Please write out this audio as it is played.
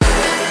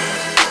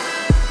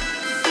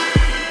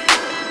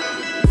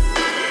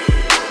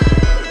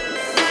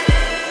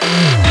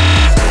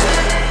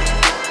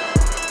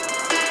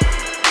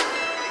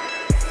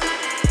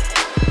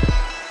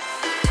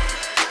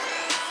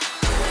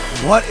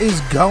What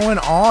is going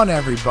on,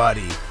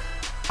 everybody?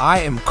 I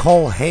am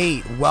Cole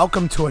Haight.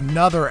 Welcome to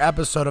another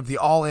episode of the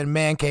All In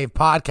Man Cave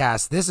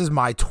podcast. This is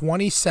my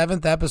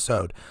 27th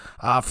episode.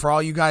 For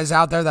all you guys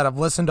out there that have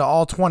listened to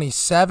all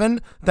 27,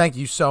 thank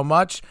you so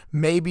much.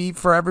 Maybe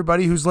for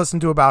everybody who's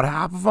listened to about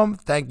half of them,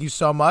 thank you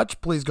so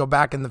much. Please go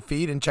back in the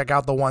feed and check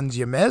out the ones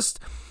you missed.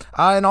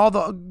 And all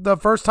the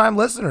first-time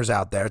listeners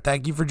out there,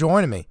 thank you for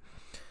joining me.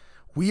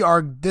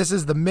 This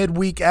is the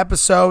midweek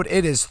episode.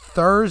 It is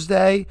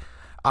Thursday,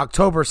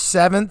 October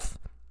 7th.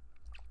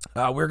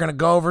 We're going to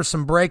go over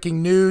some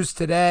breaking news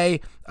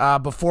today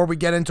before we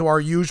get into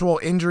our usual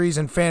injuries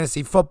in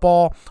fantasy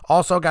football.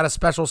 Also got a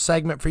special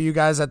segment for you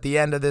guys at the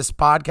end of this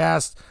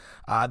podcast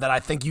that I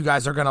think you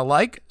guys are going to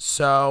like.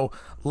 So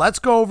let's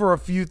go over a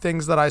few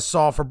things that I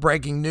saw for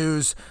breaking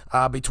news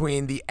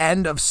between the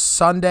end of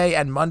Sunday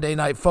and Monday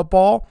Night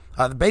Football,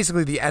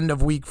 basically the end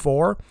of week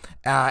 4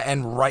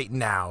 and right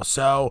now.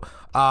 So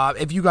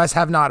if you guys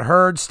have not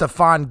heard,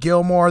 Stephon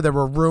Gilmore, there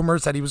were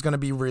rumors that he was going to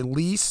be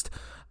released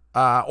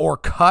or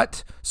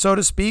cut, so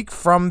to speak,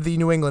 from the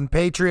New England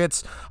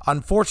Patriots.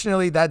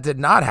 Unfortunately, that did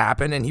not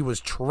happen, and he was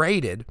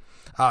traded.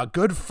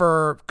 Good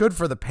for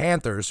the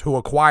Panthers, who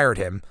acquired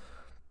him.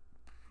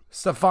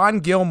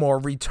 Stephon Gilmore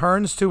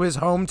returns to his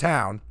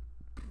hometown.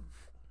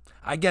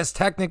 I guess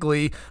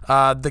technically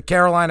the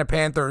Carolina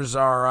Panthers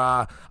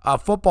are a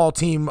football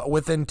team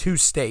within 2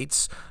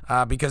 states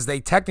because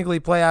they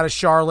technically play out of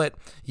Charlotte.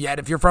 Yet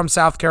if you're from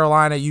South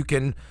Carolina, you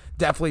can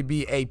definitely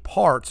be a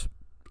part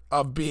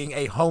of being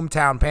a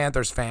hometown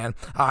Panthers fan.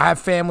 I have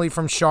family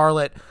from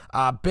Charlotte.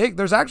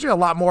 There's actually a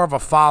lot more of a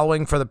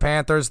following for the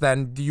Panthers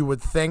than you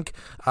would think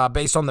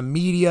based on the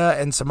media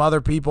and some other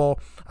people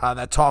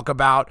that talk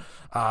about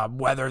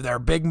whether they're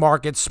big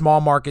market, small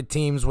market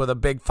teams with a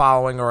big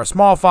following or a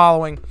small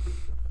following.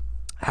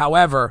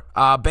 However,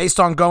 based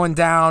on going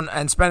down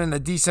and spending a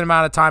decent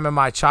amount of time in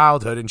my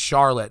childhood in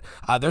Charlotte,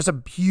 there's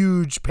a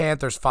huge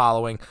Panthers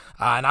following,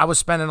 and I was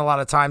spending a lot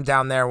of time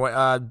down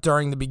there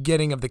during the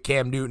beginning of the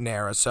Cam Newton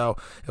era, so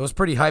it was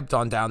pretty hyped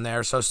on down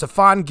there. So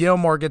Stephon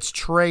Gilmore gets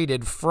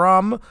traded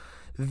from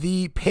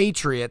the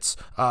Patriots,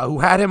 who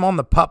had him on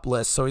the PUP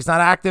list, so he's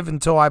not active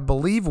until, I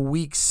believe,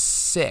 week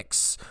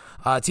 6.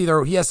 It's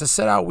either he has to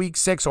sit out week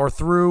 6 or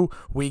through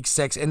week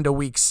 6 into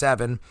week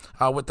 7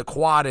 with the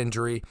quad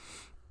injury.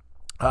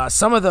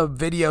 Some of the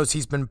videos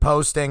he's been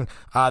posting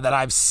that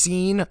I've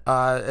seen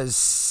is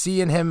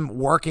seeing him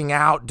working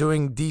out,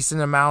 doing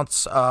decent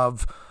amounts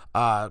of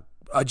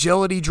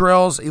agility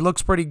drills. He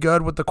looks pretty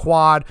good with the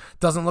quad.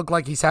 Doesn't look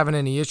like he's having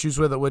any issues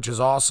with it, which is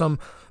awesome.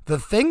 The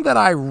thing that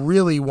I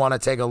really want to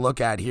take a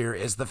look at here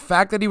is the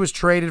fact that he was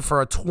traded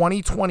for a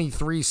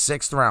 2023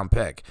 6th-round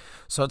pick.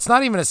 So it's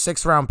not even a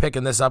 6th-round pick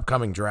in this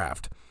upcoming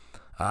draft.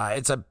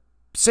 It's a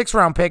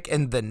 6th-round pick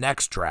in the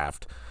next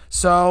draft.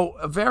 So,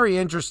 very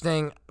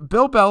interesting.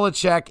 Bill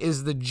Belichick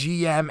is the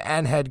GM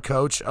and head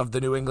coach of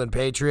the New England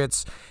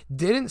Patriots.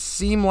 Didn't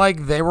seem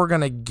like they were going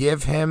to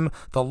give him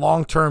the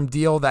long-term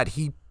deal that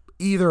he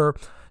either,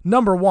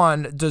 number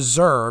one,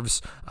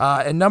 deserves,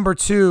 and number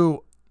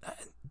two,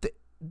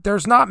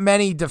 there's not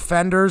many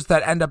defenders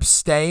that end up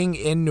staying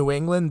in New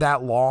England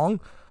that long,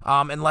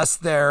 unless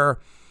they're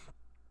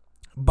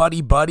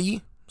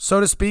buddy-buddy, so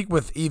to speak,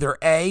 with either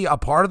A, a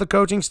part of the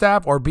coaching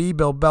staff, or B,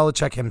 Bill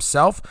Belichick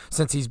himself,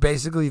 since he's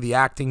basically the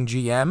acting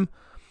GM.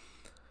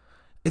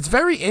 It's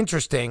very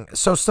interesting.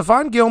 So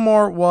Stephon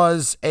Gilmore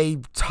was a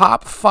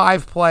top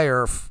 5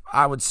 player,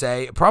 I would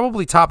say,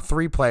 probably top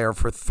 3 player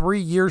for 3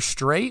 years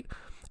straight.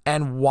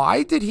 And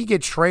why did he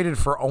get traded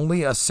for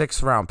only a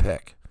 6th-round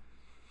pick?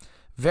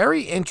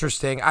 Very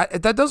interesting.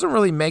 That doesn't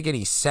really make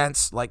any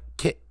sense. Like,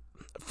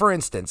 for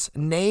instance,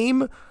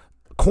 name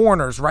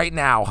corners right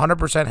now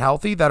 100%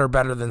 healthy that are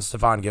better than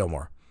Stephon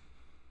Gilmore.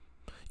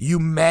 You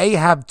may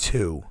have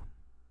 2.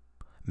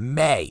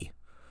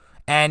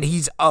 And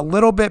he's a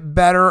little bit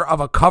better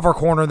of a cover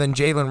corner than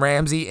Jalen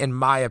Ramsey, in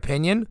my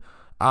opinion.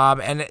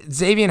 And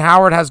Xavier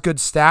Howard has good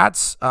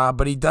stats,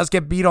 but he does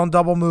get beat on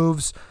double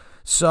moves.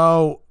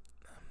 So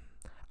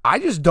I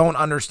just don't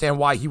understand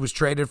why he was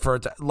traded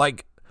for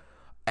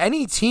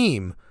any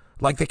team.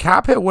 Like, the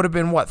cap hit would have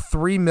been,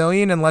 $3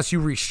 million unless you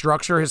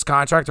restructure his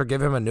contract or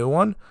give him a new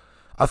one?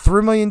 A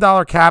 $3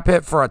 million cap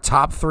hit for a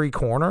top 3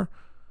 corner?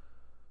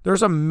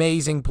 There's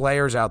amazing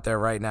players out there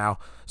right now.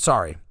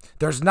 Sorry,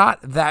 there's not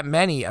that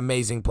many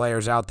amazing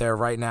players out there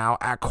right now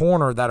at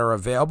corner that are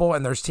available,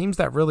 and there's teams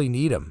that really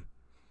need them,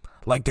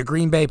 like the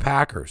Green Bay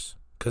Packers,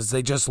 because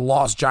they just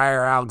lost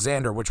Jair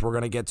Alexander, which we're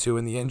going to get to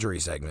in the injury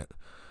segment.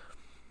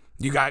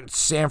 You got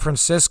San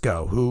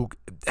Francisco, who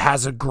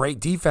has a great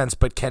defense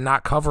but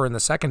cannot cover in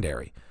the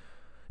secondary.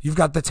 You've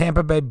got the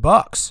Tampa Bay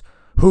Bucks,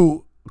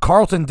 who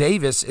Carlton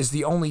Davis is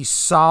the only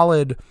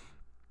solid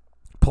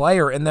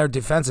player in their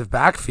defensive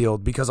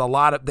backfield because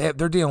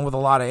they're dealing with a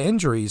lot of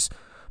injuries,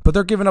 but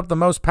they're giving up the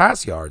most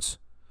pass yards.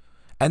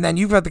 And then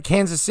you've got the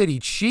Kansas City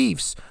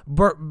Chiefs,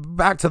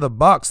 back to the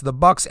Bucks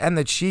and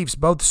the Chiefs,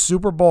 both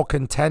Super Bowl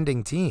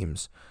contending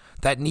teams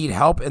that need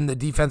help in the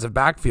defensive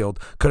backfield,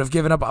 could have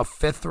given up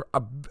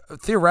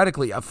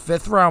theoretically a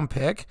 5th round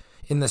pick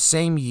in the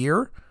same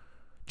year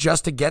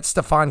just to get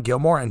Stephon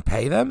Gilmore and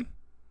pay them?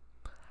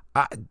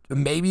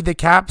 Maybe the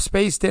cap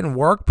space didn't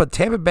work, but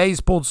Tampa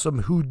Bay's pulled some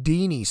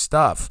Houdini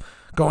stuff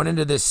going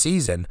into this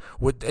season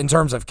in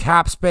terms of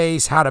cap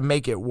space, how to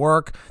make it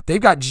work.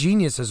 They've got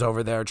geniuses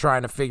over there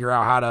trying to figure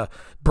out how to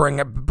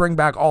bring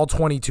back all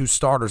 22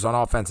 starters on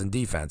offense and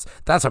defense.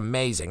 That's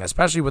amazing,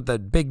 especially with the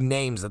big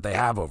names that they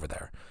have over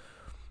there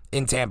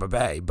in Tampa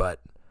Bay. But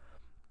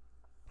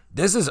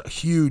this is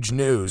huge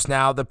news.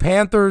 Now, the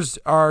Panthers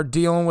are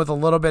dealing with a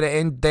little bit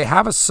of they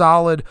have a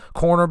solid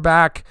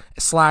cornerback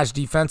 /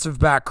 defensive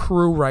back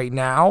crew right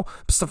now.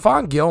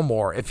 Stephon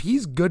Gilmore, if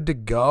he's good to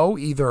go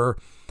either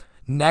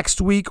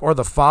next week or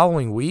the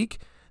following week,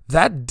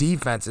 that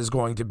defense is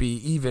going to be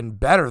even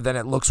better than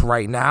it looks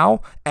right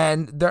now.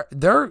 And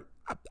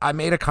I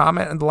made a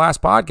comment in the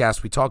last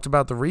podcast. We talked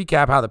about the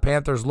recap, how the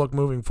Panthers look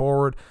moving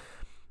forward.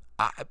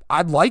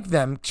 I'd like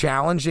them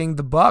challenging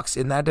the Bucs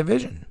in that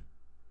division.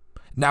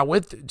 Now,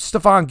 with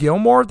Stephon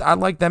Gilmore, I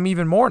like them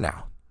even more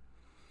now.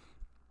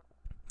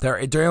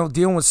 They're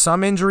dealing with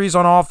some injuries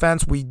on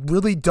offense. We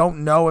really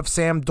don't know if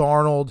Sam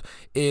Darnold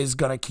is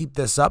going to keep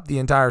this up the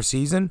entire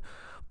season.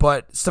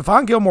 But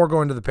Stephon Gilmore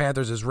going to the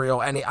Panthers is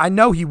real, and I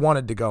know he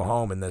wanted to go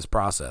home in this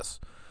process.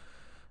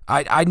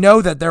 I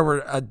know that there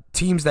were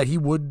teams that he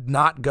would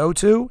not go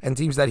to and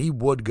teams that he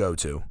would go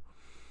to.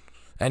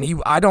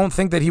 And I don't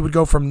think that he would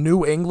go from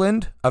New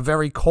England, a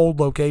very cold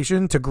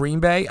location, to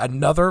Green Bay,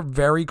 another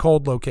very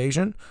cold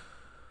location.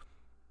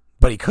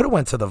 But he could have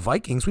went to the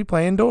Vikings. We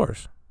play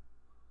indoors.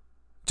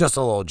 Just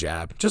a little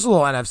jab. Just a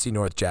little NFC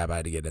North jab I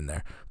had to get in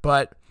there.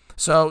 But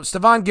so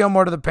Stephon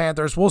Gilmore to the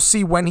Panthers. We'll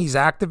see when he's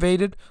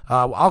activated.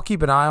 I'll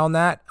keep an eye on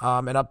that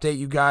and update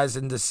you guys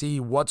and to see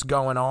what's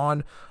going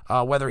on,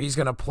 whether he's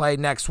going to play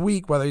next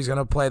week, whether he's going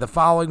to play the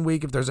following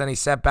week. If there's any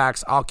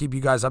setbacks, I'll keep you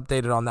guys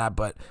updated on that.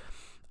 But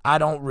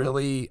I'd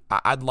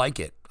like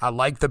it. I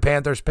like the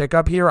Panthers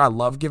pickup here. I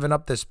love giving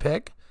up this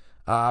pick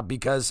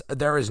because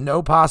there is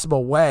no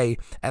possible way,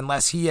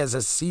 unless he has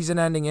a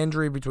season-ending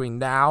injury between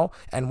now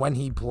and when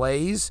he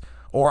plays,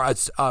 or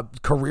a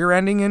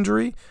career-ending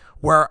injury,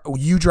 where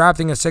you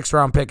drafting a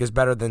 6th-round pick is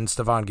better than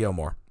Stephon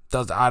Gilmore.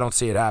 I don't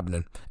see it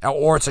happening.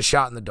 Or it's a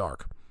shot in the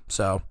dark.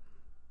 So,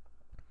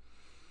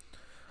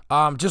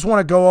 just want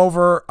to go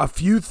over a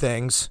few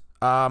things,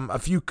 a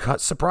few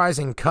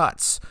surprising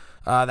cuts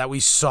that we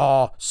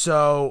saw.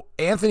 So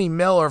Anthony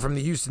Miller from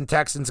the Houston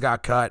Texans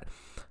got cut.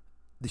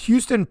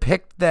 Houston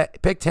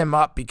picked him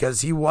up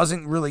because he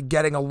wasn't really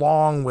getting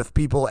along with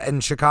people in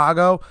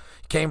Chicago.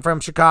 Came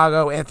from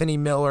Chicago. Anthony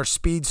Miller,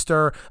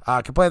 speedster,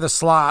 can play the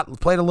slot,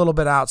 played a little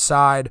bit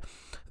outside.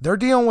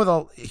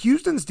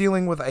 Houston's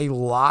dealing with a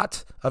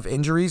lot of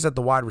injuries at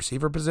the wide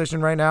receiver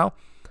position right now.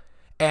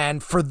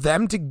 And for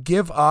them to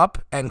give up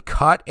and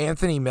cut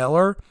Anthony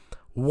Miller,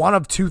 one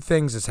of two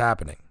things is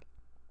happening.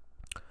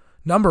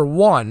 Number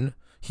one,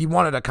 he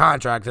wanted a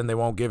contract and they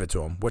won't give it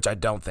to him, which I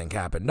don't think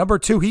happened. Number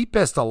two, he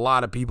pissed a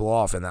lot of people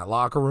off in that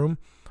locker room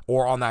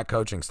or on that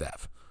coaching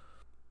staff,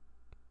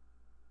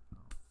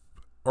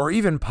 or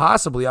even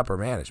possibly upper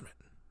management.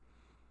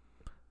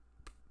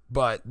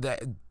 But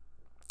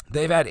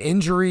they've had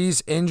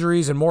injuries,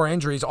 and more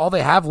injuries. All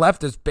they have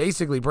left is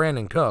basically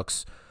Brandon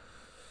Cooks.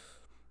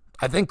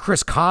 I think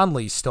Chris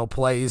Conley still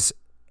plays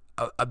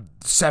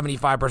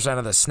 75%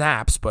 of the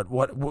snaps, but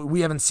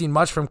we haven't seen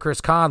much from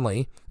Chris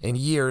Conley in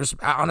years,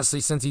 honestly,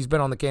 since he's been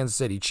on the Kansas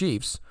City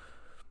Chiefs,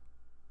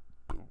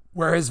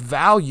 where his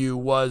value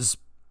was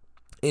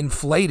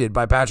inflated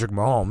by Patrick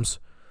Mahomes.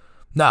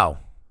 No,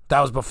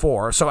 that was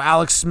before. So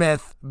Alex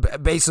Smith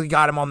basically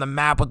got him on the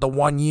map with the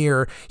 1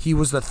 year. He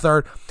was a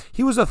third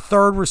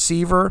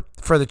receiver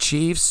for the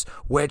Chiefs,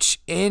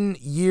 which in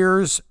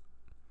years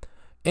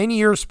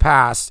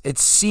past, it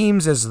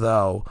seems as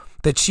though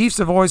the Chiefs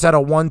have always had a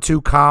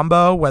 1-2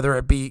 combo, whether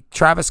it be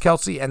Travis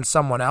Kelce and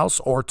someone else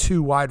or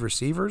two wide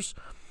receivers.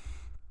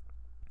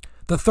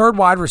 The third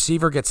wide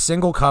receiver gets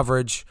single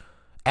coverage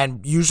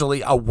and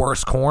usually a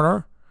worse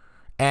corner.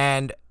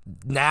 And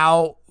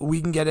now we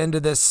can get into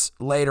this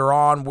later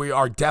on. We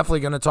are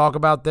definitely going to talk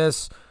about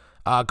this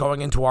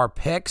going into our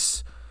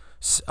picks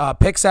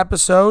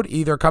episode,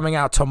 either coming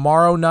out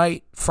tomorrow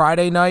night,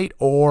 Friday night,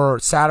 or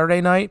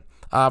Saturday night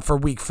for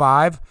week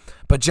 5.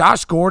 But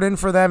Josh Gordon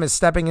for them is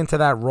stepping into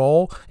that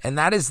role, and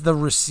that is the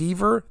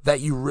receiver that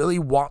you really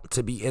want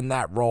to be in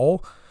that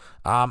role,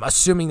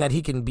 assuming that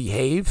he can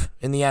behave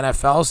in the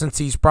NFL, since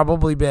he's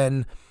probably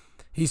been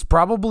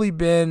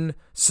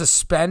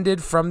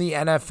suspended from the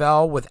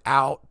NFL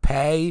without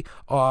pay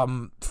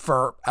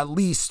for at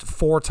least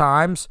 4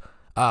 times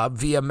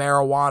via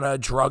marijuana,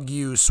 drug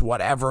use,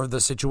 whatever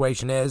the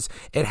situation is.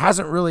 It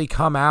hasn't really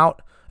come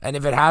out, and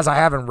if it has, I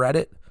haven't read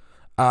it.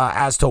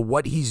 As to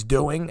what he's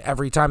doing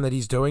every time that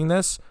he's doing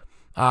this.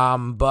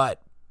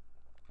 But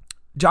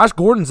Josh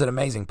Gordon's an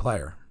amazing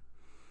player.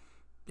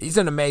 He's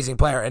an amazing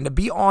player. And to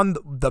be on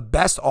the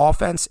best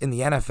offense in the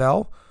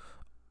NFL,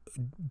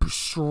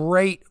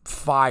 straight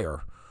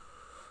fire.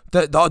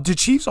 The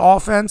Chiefs'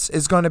 offense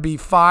is going to be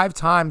 5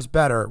 times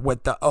better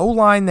with the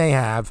O-line they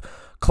have.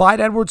 Clyde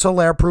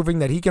Edwards-Helaire proving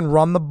that he can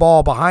run the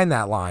ball behind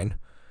that line.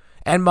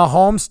 And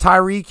Mahomes,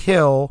 Tyreek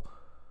Hill,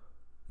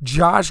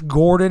 Josh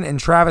Gordon, and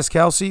Travis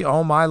Kelce,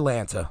 oh my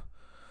Lanta.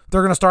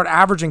 They're going to start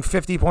averaging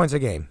 50 points a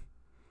game.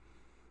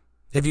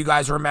 If you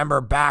guys remember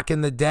back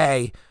in the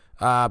day,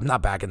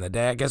 not back in the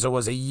day, I guess it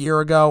was a year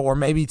ago or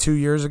maybe 2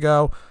 years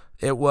ago,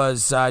 it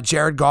was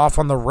Jared Goff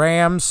on the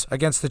Rams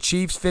against the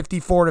Chiefs,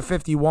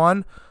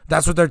 54-51.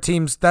 That's what their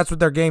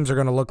games are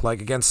going to look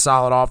like against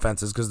solid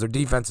offenses because their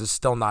defense is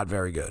still not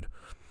very good.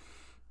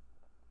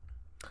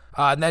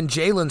 And then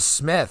Jalen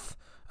Smith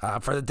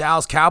for the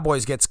Dallas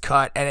Cowboys gets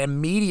cut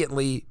and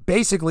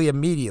basically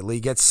immediately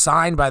gets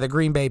signed by the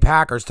Green Bay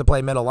Packers to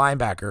play middle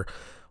linebacker.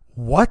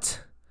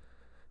 What?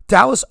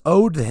 Dallas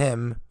owed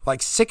him like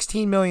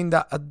 $16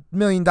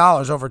 million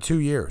over 2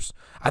 years.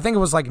 I think it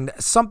was like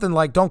something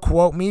like, don't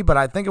quote me, but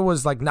I think it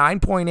was like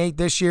 9.8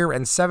 this year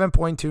and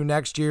 7.2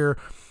 next year.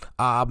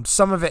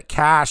 Some of it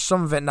cash,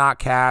 some of it not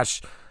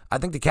cash. I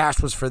think the cash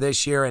was for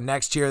this year, and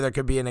next year there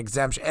could be an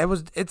exemption.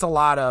 It's a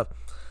lot of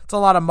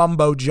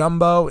mumbo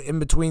jumbo in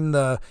between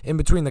the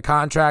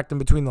contract and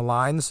between the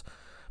lines.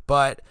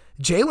 But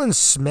Jalen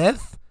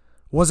Smith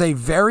was a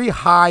very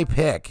high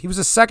pick. He was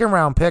a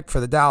second-round pick for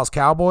the Dallas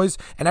Cowboys,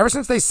 and ever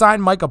since they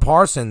signed Micah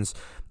Parsons,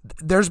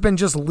 there's been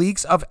just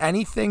leaks of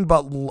anything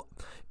but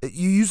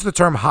you use the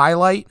term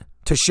highlight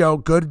to show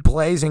good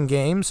plays in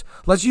games.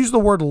 Let's use the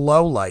word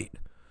low light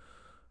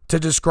to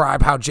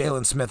describe how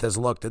Jalen Smith has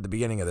looked at the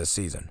beginning of this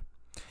season.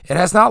 It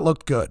has not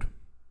looked good.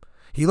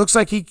 He looks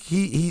like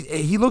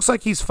he looks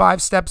like he's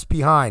 5 steps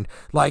behind.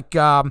 Like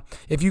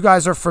if you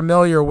guys are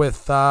familiar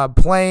with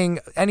playing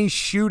any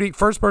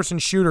first-person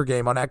shooter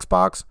game on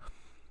Xbox,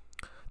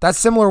 that's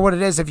similar to what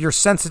it is if your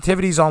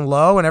sensitivity's on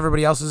low and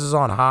everybody else's is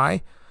on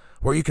high,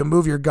 where you can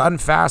move your gun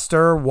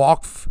faster,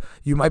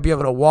 you might be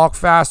able to walk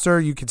faster,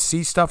 you can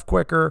see stuff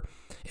quicker.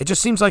 It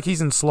just seems like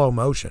he's in slow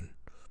motion.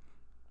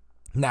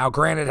 Now,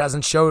 granted,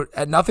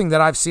 nothing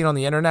that I've seen on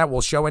the internet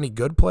will show any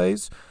good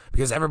plays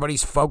because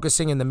everybody's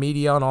focusing in the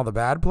media on all the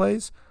bad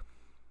plays.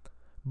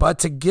 But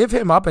to give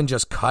him up and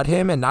just cut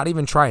him and not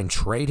even try and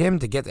trade him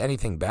to get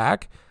anything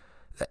back,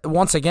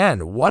 once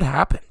again, what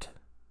happened?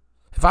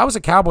 If I was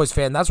a Cowboys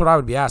fan, that's what I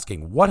would be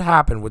asking. What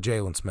happened with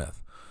Jalen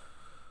Smith?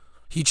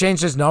 He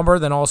changed his number,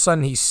 then all of a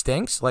sudden he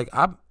stinks? Like,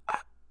 I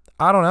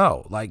don't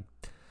know. Like,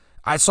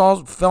 I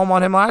saw film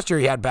on him last year.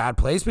 He had bad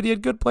plays, but he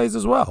had good plays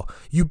as well.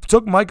 You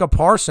took Micah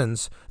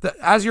Parsons,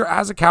 as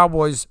a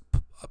Cowboys,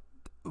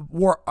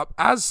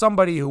 as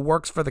somebody who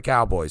works for the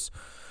Cowboys,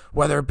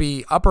 whether it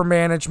be upper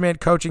management,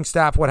 coaching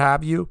staff, what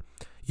have you,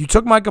 you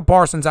took Micah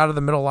Parsons out of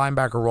the middle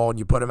linebacker role and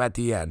you put him at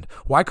the end.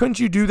 Why couldn't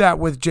you do that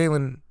with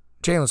Jalen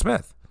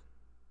Smith?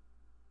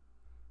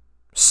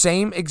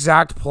 Same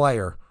exact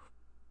player,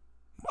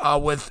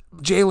 with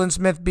Jalen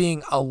Smith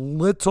being a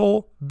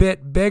little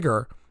bit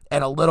bigger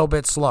and a little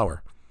bit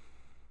slower,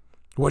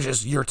 which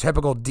is your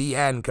typical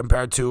DN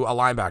compared to a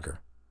linebacker.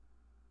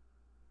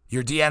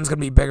 Your DN's going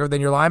to be bigger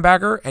than your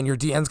linebacker, and your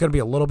DN's going to be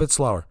a little bit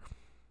slower.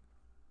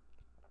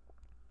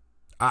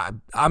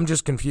 I'm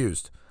just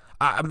confused.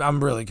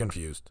 I'm really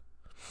confused.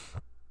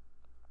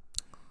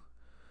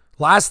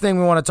 Last thing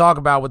we want to talk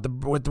about with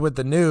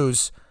the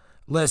news.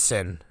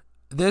 Listen,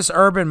 this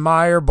Urban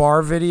Meyer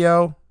bar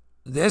video,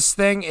 this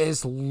thing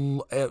is,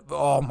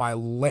 oh my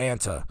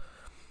Lanta.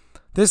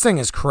 This thing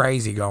is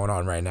crazy going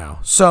on right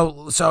now.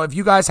 So if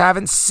you guys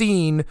haven't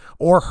seen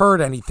or heard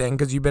anything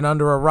because you've been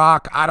under a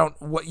rock,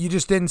 you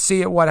just didn't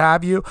see it, what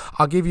have you,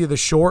 I'll give you the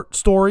short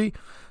story.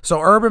 So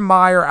Urban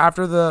Meyer,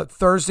 after the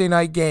Thursday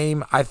night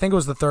game, I think it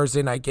was the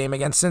Thursday night game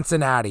against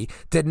Cincinnati,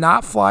 did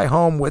not fly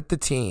home with the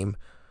team.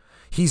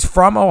 He's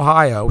from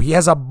Ohio. He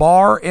has a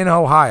bar in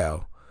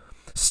Ohio.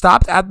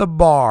 Stopped at the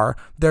bar.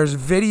 There's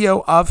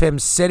video of him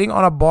sitting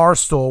on a bar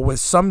stool with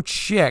some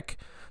chick,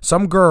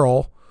 some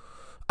girl.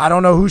 I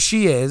don't know who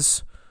she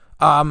is.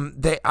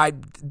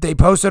 They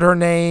posted her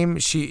name.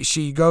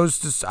 She goes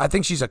to, I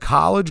think she's a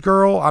college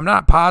girl. I'm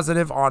not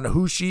positive on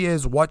who she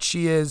is, what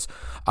she is,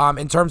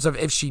 in terms of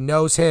if she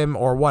knows him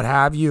or what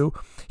have you.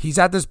 He's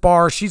at this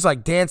bar. She's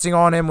like dancing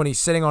on him when he's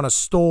sitting on a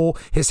stool.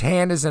 His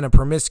hand is in a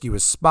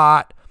promiscuous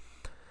spot.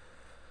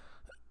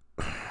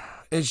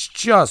 It's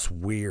just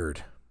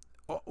weird.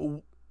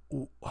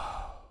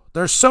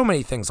 There's so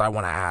many things I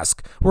want to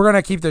ask. We're going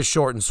to keep this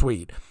short and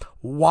sweet.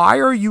 Why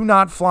are you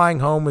not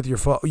flying home with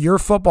your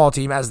football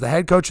team as the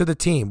head coach of the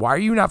team? Why are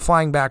you not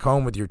flying back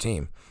home with your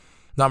team?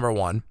 Number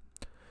one.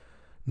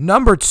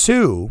 Number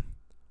two,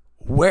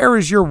 where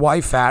is your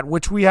wife at?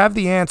 Which we have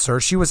the answer.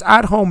 She was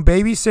at home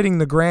babysitting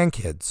the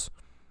grandkids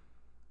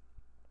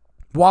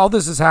while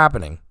this is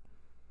happening.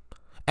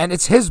 And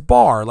it's his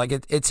bar. Like,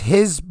 it's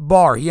his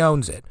bar. He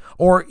owns it.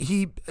 Or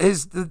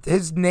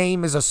his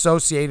name is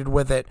associated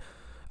with it.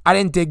 I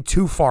didn't dig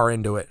too far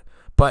into it,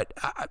 but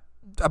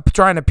I'm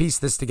trying to piece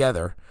this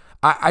together.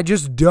 I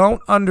just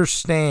don't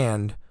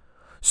understand.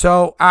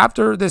 So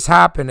after this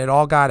happened, it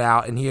all got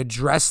out, and he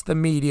addressed the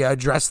media,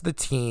 addressed the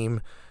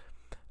team.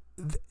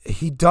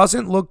 He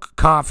doesn't look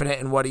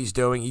confident in what he's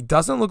doing. He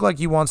doesn't look like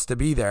he wants to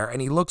be there,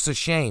 and he looks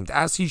ashamed,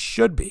 as he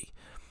should be.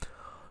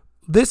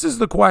 This is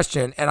the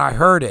question, and I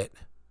heard it.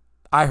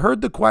 I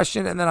heard the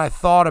question and then I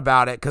thought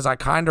about it because I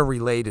kind of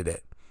related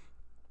it.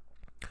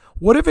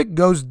 What if it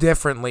goes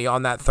differently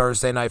on that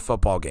Thursday night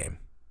football game?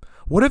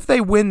 What if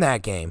they win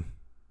that game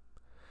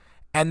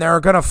and they're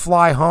going to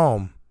fly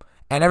home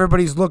and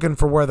everybody's looking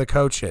for where the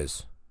coach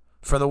is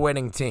for the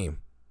winning team?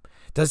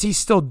 Does he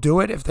still do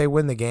it if they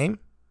win the game?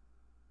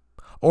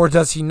 Or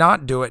does he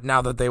not do it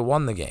now that they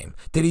won the game?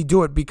 Did he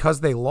do it because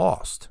they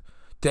lost?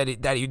 That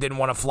he didn't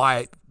want to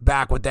fly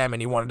back with them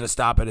and he wanted to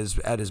stop at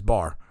his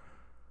bar?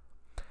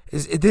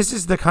 This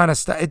is the kind of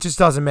stuff, it just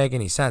doesn't make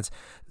any sense.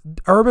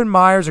 Urban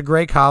Meyer's a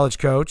great college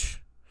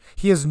coach.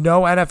 He has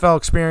no NFL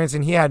experience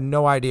and he had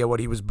no idea what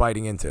he was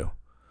biting into.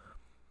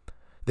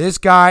 This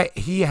guy,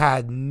 he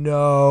had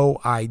no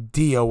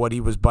idea what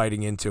he was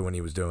biting into when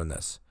he was doing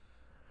this.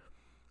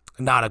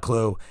 Not a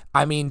clue.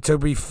 I mean, to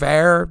be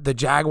fair, the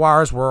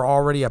Jaguars were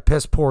already a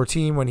piss poor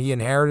team when he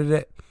inherited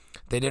it.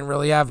 They didn't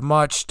really have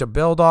much to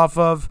build off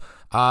of.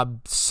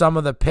 Some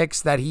of the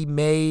picks that he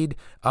made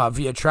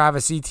via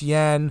Travis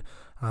Etienne,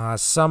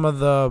 some of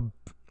the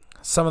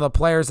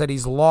players that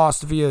he's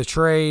lost via the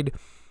trade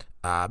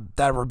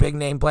that were big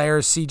name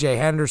players, CJ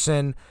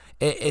Henderson.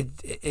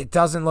 It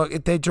doesn't look.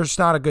 They're just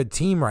not a good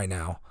team right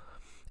now,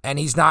 and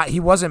he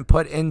wasn't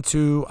put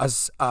into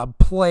a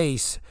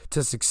place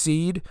to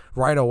succeed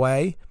right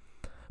away.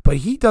 But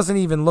he doesn't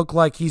even look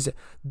like he's.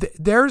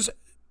 There's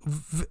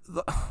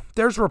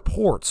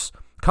reports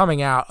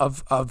coming out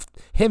of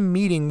him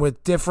meeting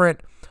with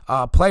different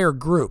player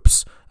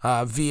groups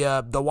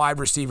via the wide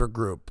receiver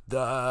group,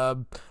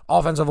 the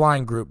offensive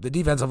line group, the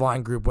defensive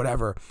line group,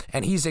 whatever.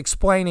 And he's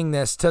explaining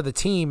this to the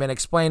team and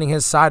explaining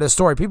his side of the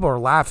story. People are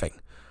laughing.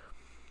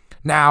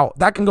 Now,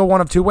 that can go one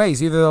of two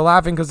ways. Either they're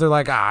laughing because they're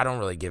like, I don't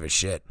really give a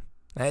shit.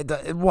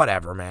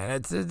 Whatever, man.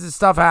 It's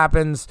stuff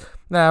happens.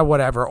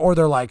 Whatever. Or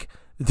they're like,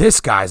 this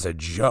guy's a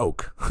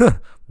joke.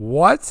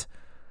 What?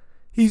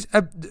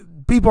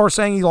 People are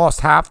saying he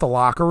lost half the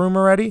locker room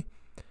already.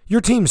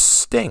 Your team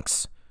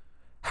stinks.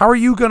 How are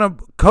you going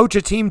to coach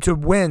a team to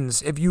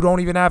wins if you don't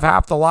even have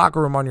half the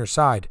locker room on your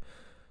side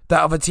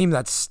of a team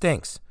that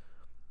stinks?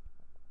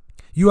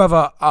 You have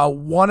a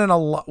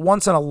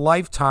once in a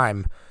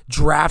lifetime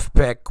draft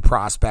pick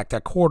prospect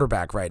at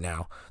quarterback right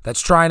now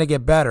that's trying to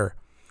get better,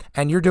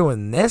 and you're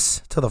doing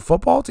this to the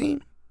football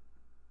team?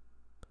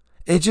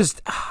 It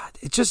just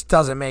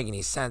doesn't make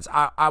any sense.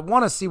 I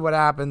want to see what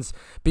happens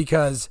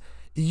because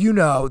you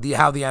know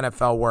how the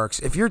NFL works.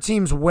 If your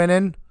team's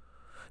winning,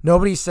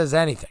 nobody says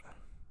anything.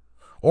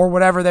 Or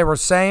whatever they were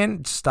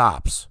saying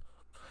stops.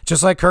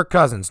 Just like Kirk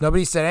Cousins.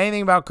 Nobody said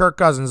anything about Kirk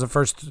Cousins the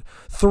first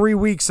 3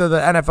 weeks of the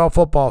NFL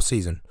football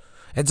season.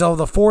 Until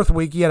the fourth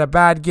week, he had a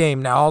bad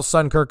game. Now all of a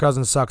sudden, Kirk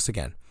Cousins sucks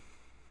again.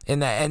 In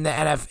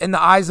the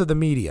eyes of the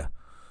media.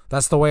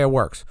 That's the way it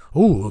works.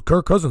 Ooh,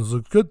 Kirk Cousins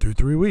looks good through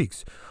 3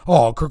 weeks.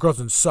 Oh, Kirk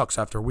Cousins sucks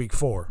after week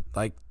 4.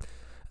 Like,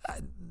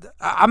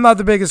 I'm not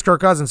the biggest Kirk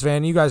Cousins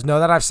fan. You guys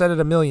know that. I've said it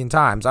a million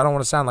times. I don't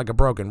want to sound like a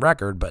broken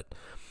record, but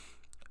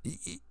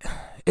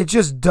it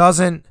just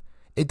doesn't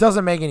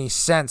make any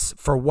sense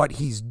for what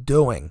he's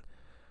doing.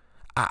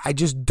 I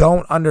just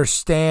don't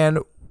understand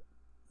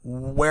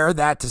where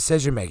that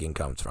decision making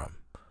comes from.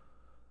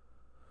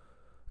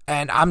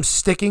 And I'm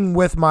sticking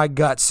with my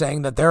gut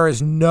saying that there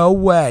is no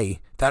way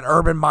that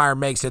Urban Meyer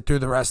makes it through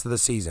the rest of the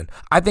season.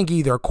 I think he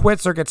either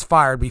quits or gets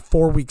fired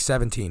before week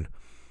 17.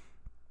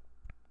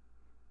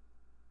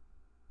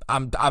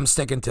 I'm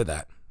sticking to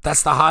that.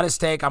 That's the hottest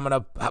take I'm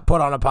going to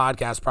put on a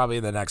podcast probably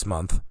in the next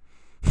month.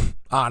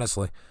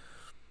 Honestly.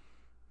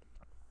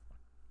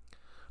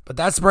 But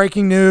that's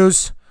breaking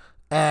news.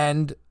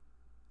 And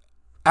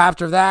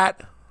after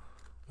that,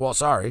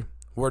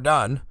 we're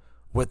done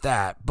with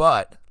that.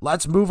 But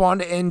let's move on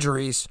to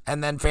injuries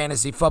and then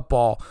fantasy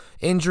football.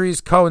 Injuries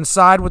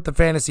coincide with the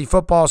fantasy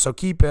football, so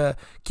keep a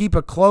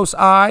close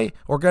eye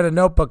or get a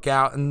notebook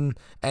out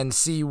and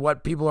see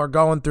what people are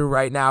going through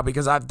right now,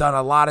 because I've done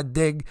a lot of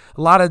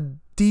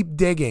deep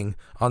digging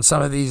on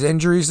some of these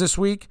injuries this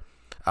week.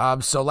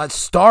 So let's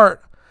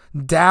start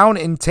down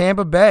in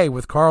Tampa Bay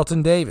with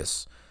Carlton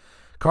Davis.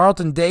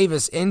 Carlton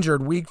Davis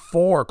injured week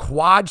 4,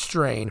 quad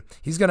strain.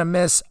 He's going to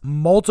miss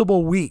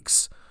multiple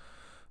weeks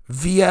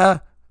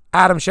via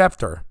Adam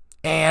Schefter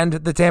and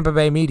the Tampa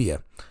Bay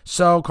media.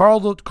 So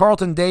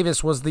Carlton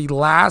Davis was the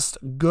last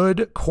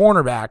good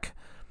cornerback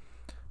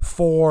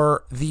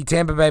for the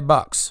Tampa Bay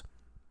Bucks.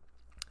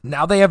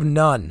 Now they have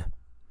none.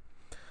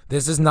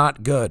 This is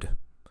not good.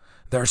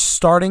 They're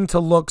starting to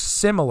look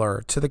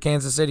similar to the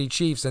Kansas City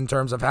Chiefs in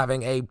terms of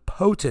having a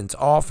potent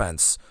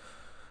offense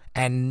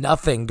and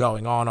nothing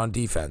going on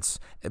defense.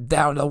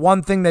 Now, the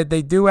one thing that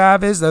they do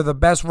have is they're the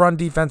best run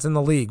defense in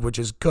the league, which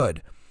is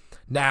good.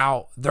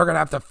 Now, they're going to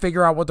have to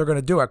figure out what they're going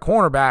to do at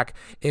cornerback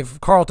if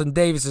Carlton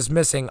Davis is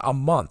missing a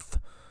month.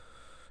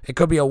 It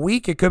could be a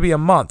week, it could be a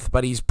month,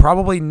 but he's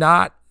definitely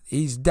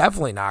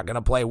not going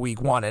to play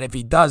week 1. And if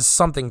he does,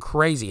 something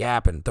crazy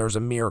happen. There's a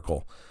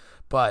miracle.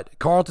 But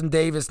Carlton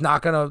Davis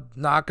not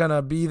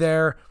gonna be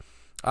there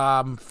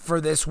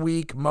for this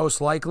week,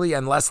 most likely,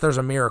 unless there's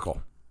a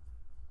miracle.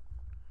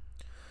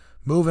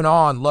 Moving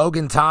on,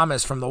 Logan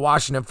Thomas from the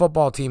Washington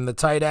football team, the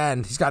tight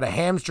end. He's got a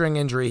hamstring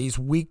injury. He's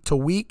week to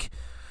week.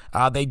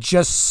 They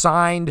just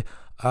signed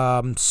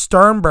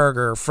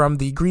Sternberger from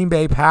the Green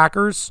Bay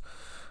Packers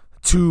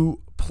to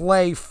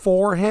play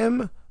for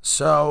him.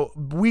 So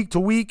week to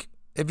week,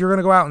 if you're going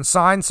to go out and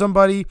sign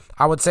somebody,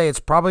 I would say it's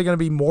probably going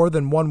to be more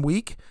than 1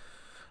 week.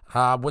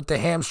 With the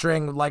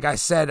hamstring, like I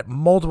said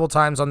multiple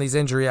times on these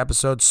injury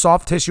episodes,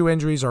 soft tissue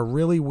injuries are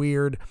really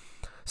weird.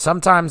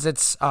 Sometimes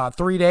it's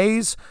 3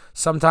 days,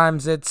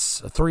 sometimes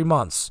it's 3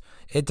 months.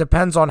 It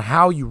depends on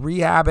how you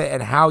rehab it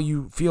and how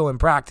you feel in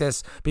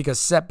practice, because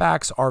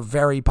setbacks are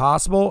very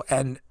possible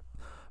and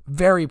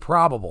very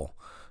probable.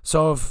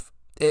 So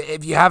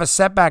if you have a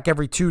setback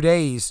every 2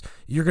 days,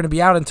 you're going to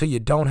be out until you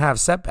don't have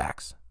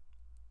setbacks.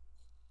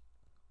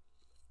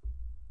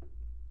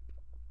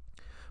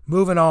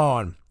 Moving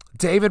on.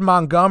 David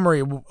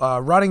Montgomery,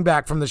 running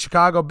back from the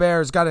Chicago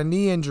Bears, got a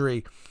knee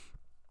injury.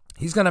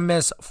 He's going to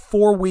miss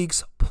 4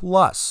 weeks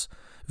plus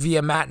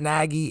via Matt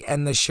Nagy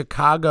and the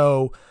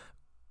Chicago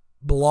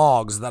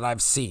blogs that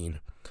I've seen.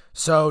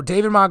 So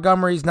David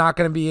Montgomery's not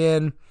going to be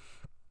in.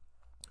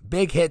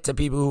 Big hit to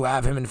people who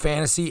have him in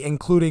fantasy,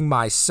 including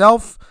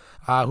myself,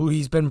 who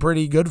he's been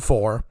pretty good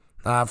for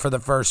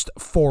the first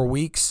 4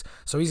 weeks.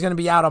 So he's going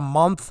to be out a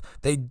month.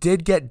 They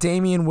did get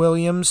Damian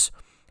Williams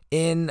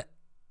in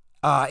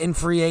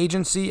free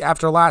agency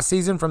after last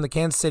season from the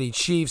Kansas City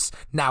Chiefs.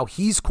 Now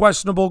he's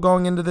questionable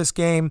going into this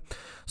game.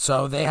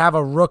 So they have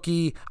a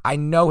rookie. I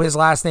know his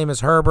last name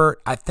is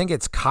Herbert. I think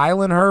it's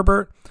Kalen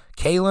Herbert.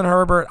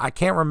 I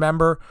can't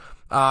remember.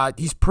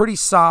 He's pretty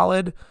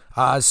solid.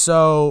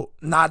 So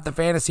not the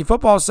fantasy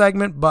football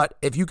segment, but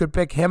if you could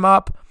pick him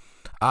up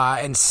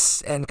and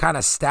kind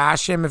of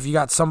stash him, if you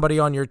got somebody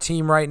on your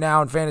team right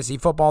now in fantasy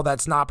football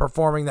that's not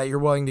performing that you're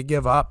willing to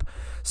give up,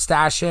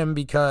 stash him,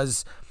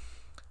 because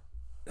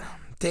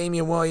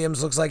Damian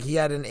Williams looks like he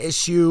had an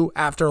issue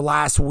after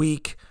last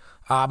week.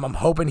 I'm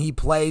hoping he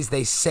plays.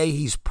 They say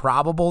he's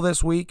probable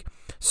this week.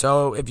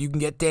 So if you can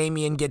get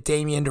Damian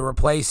to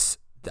replace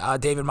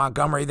David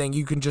Montgomery, then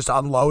you can just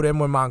unload him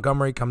when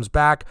Montgomery comes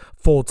back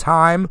full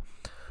time.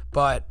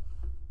 But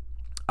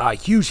a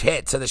huge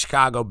hit to the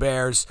Chicago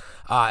Bears.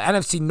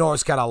 NFC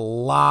North's got a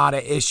lot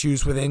of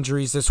issues with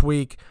injuries this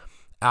week.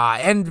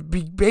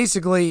 And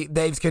basically,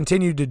 they've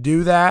continued to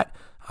do that.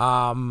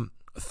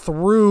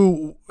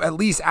 Through at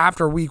least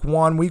after week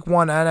one. Week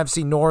one,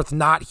 NFC North,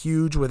 not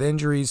huge with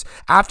injuries.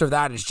 After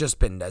that, it's just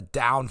been a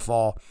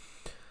downfall.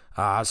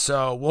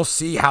 So we'll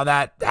see how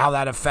that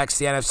affects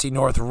the NFC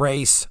North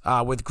race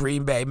with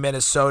Green Bay,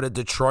 Minnesota,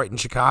 Detroit, and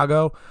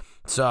Chicago.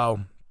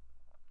 So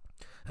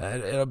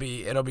it'll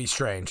be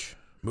strange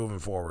moving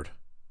forward.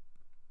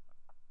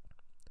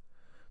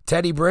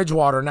 Teddy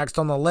Bridgewater next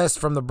on the list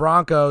from the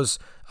Broncos.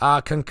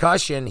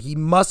 Concussion. He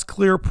must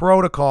clear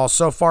protocol.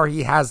 So far,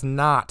 he has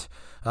not.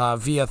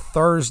 Via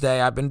Thursday,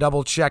 I've been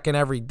double checking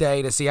every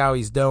day to see how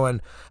he's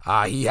doing.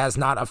 He has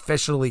not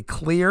officially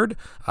cleared,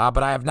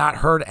 but I have not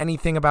heard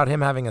anything about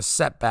him having a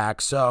setback.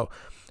 So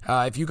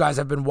if you guys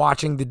have been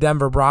watching the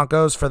Denver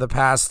Broncos for the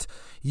past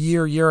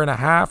year and a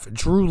half,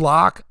 Drew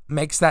Lock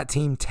makes that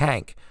team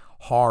tank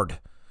hard.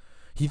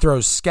 He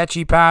throws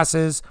sketchy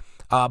passes.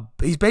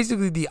 He's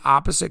basically the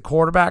opposite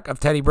quarterback of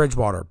Teddy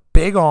Bridgewater.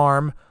 Big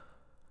arm,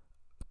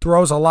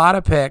 throws a lot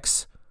of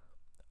picks,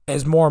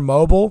 is more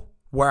mobile.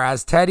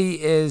 Whereas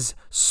Teddy is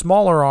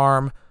smaller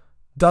arm,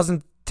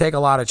 doesn't take a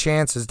lot of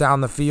chances down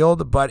the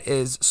field, but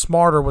is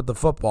smarter with the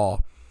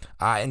football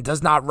and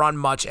does not run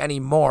much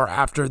anymore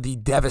after the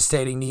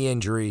devastating knee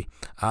injury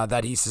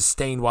that he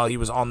sustained while he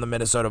was on the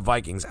Minnesota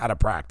Vikings out of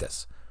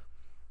practice.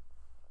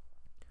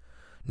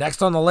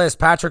 Next on the list,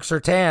 Patrick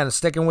Surtain,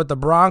 sticking with the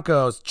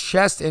Broncos,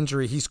 chest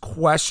injury. He's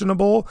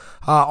questionable.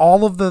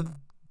 All of the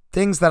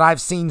things that I've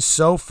seen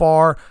so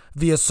far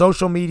via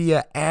social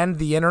media and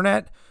the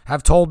internet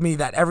have told me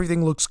that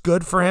everything looks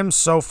good for him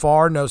so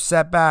far. No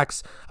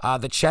setbacks.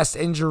 The chest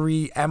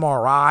injury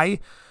MRI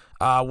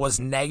was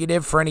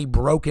negative for any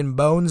broken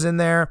bones in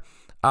there.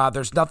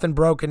 There's nothing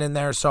broken in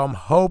there, so I'm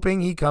hoping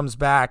he comes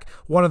back.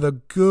 One of the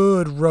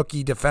good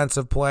rookie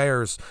defensive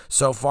players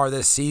so far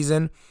this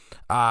season.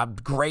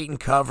 Great in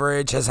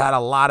coverage, has had a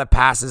lot of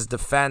passes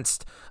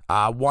defensed.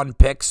 1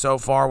 pick so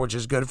far, which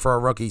is good for a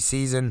rookie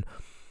season.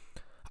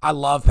 I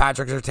love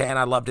Patrick Surtain.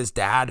 I loved his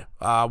dad,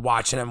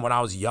 watching him when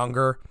I was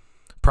younger.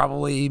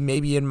 Probably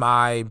maybe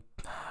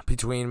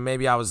between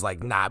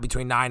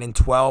 9 and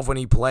 12 when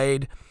he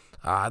played.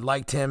 I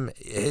liked him.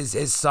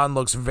 His son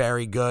looks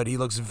very good. He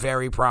looks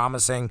very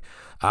promising.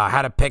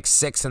 Had a pick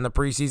 6 in the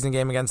preseason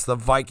game against the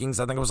Vikings.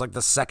 I think it was like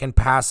the second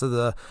pass of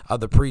the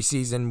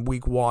preseason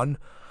week 1.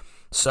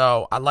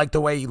 So I like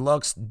the way he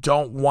looks.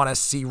 Don't want to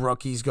see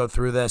rookies go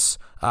through this.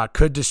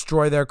 Could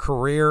destroy their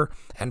career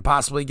and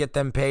possibly get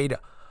them paid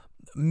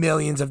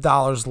millions of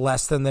dollars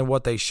less than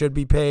what they should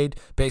be paid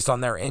based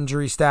on their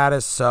injury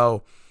status.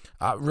 So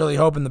really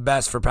hoping the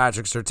best for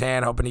Patrick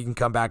Surtain, hoping he can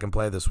come back and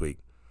play this week.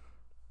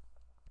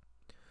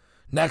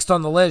 Next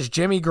on the list,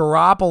 Jimmy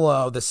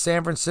Garoppolo, the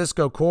San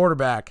Francisco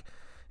quarterback.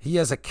 He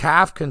has a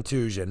calf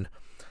contusion.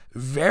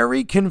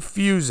 very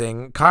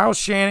confusing. Kyle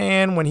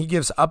Shanahan, when he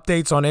gives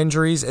updates on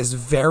injuries, is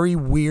very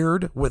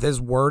weird with his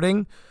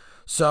wording.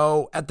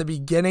 So at the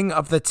beginning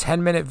of the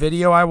 10-minute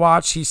video I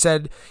watched, he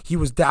said he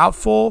was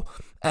doubtful.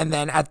 And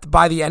then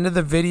by the end of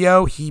the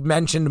video, he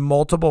mentioned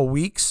multiple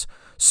weeks.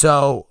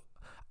 So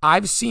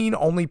I've seen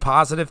only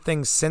positive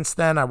things since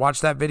then. I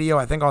watched that video,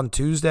 I think, on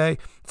Tuesday.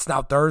 It's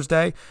now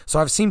Thursday. So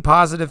I've seen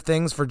positive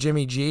things for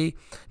Jimmy G.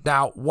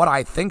 Now, what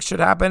I think should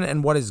happen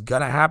and what is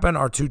going to happen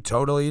are two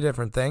totally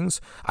different things.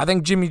 I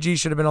think Jimmy G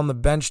should have been on the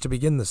bench to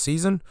begin the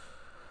season.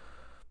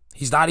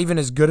 He's not even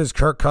as good as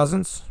Kirk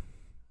Cousins,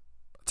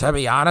 to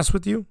be honest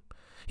with you.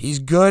 He's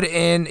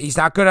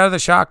not good out of the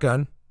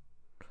shotgun.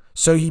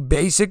 So he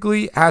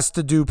basically has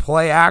to do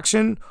play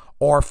action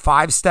or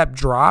 5-step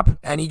drop,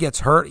 and he gets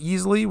hurt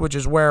easily, which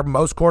is where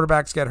most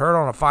quarterbacks get hurt,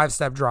 on a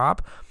 5-step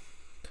drop.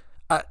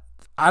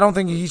 I don't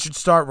think he should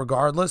start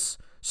regardless.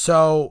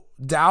 So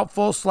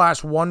doubtful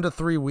 / 1 to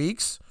 3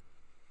 weeks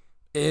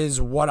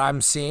is what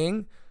I'm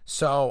seeing.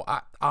 So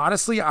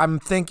honestly, I'm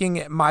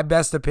thinking my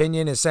best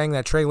opinion is saying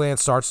that Trey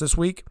Lance starts this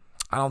week.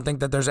 I don't think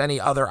that there's any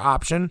other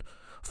option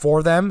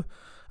for them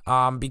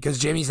because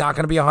Jimmy's not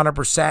going to be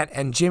 100%,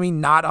 and Jimmy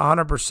not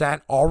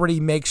 100%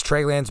 already makes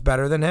Trey Lance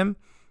better than him.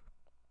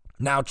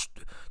 Now,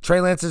 Trey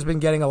Lance has been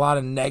getting a lot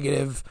of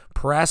negative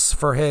press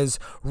for his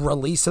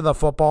release of the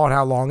football and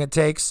how long it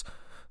takes.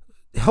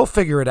 He'll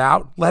figure it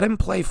out. Let him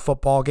play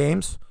football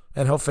games,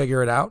 and he'll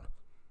figure it out.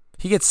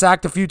 He gets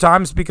sacked a few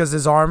times because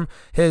his arm,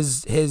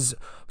 his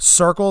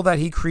circle that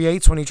he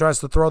creates when he tries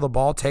to throw the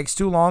ball takes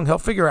too long. He'll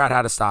figure out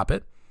how to stop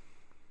it,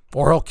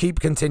 or he'll keep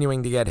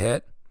continuing to get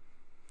hit.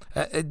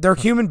 They're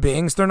human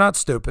beings. They're not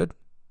stupid.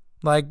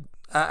 Like,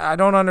 I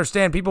don't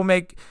understand. People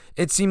make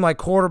it seem like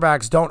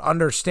quarterbacks don't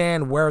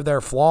understand where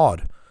they're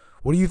flawed.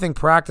 What do you think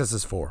practice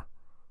is for?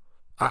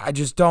 I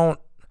just don't.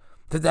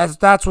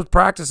 That's what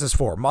practice is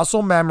for.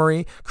 Muscle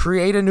memory.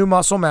 Create a new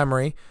muscle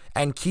memory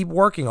and keep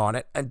working on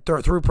it and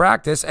through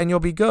practice, and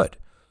you'll be good.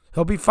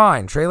 He'll be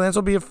fine. Trey Lance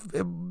will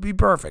be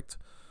perfect.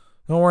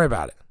 Don't worry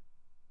about it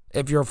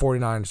if you're a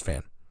 49ers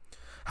fan.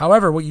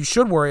 However, what you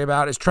should worry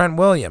about is Trent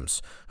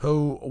Williams,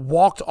 who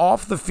walked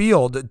off the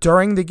field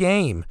during the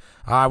game.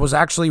 I was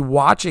actually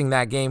watching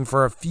that game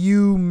for a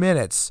few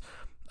minutes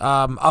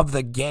of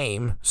the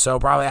game, so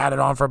probably had it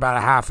on for about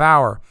a half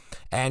hour.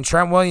 And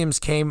Trent Williams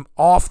came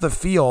off the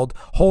field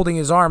holding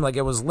his arm like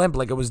it was limp,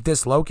 like it was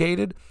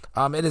dislocated.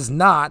 It is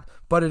not,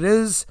 but it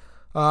is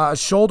a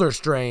shoulder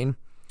strain.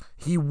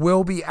 He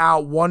will be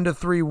out 1 to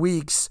 3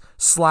 weeks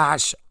 /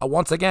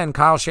 once again,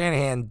 Kyle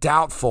Shanahan,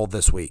 doubtful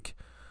this week.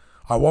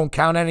 I won't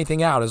count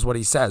anything out is what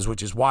he says,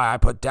 which is why I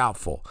put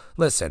doubtful.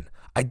 Listen,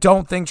 I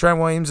don't think Trent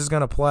Williams is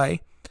going to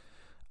play.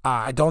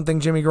 I don't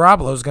think Jimmy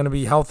Garoppolo is going to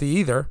be healthy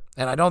either.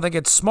 And I don't think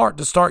it's smart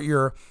to start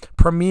your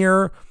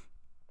premier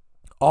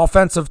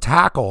offensive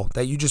tackle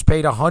that you just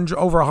paid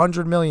over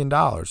 $100 million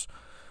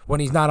when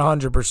he's not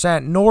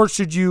 100%. Nor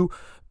should you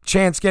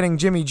chance getting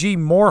Jimmy G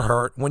more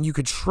hurt when you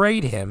could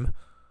trade him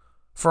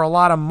for a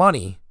lot of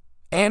money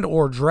and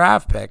or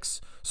draft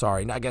picks.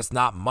 Sorry, I guess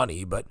not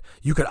money, but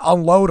you could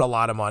unload a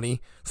lot of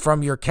money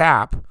from your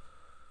cap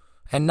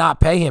and not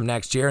pay him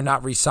next year,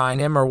 not re-sign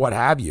him or what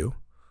have you.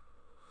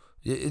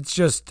 It's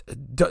just,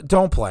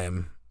 don't play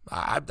him.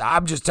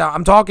 I'm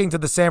talking to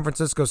the San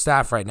Francisco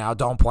staff right now.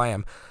 Don't play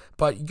him.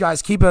 But you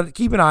guys keep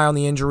an eye on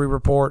the injury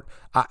report.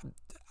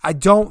 I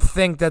don't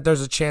think that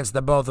there's a chance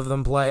that both of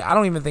them play. I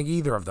don't even think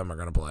either of them are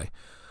going to play.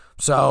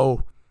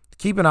 So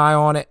keep an eye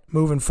on it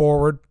moving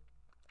forward.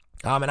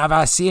 And if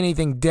I see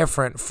anything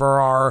different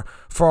for our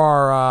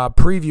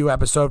preview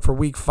episode for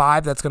Week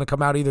 5, that's going to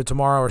come out either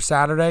tomorrow or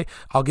Saturday,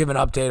 I'll give an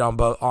update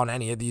on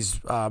any of these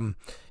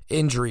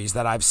injuries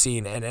that I've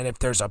seen, and if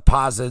there's a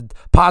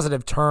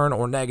positive turn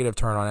or negative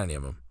turn on any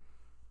of them.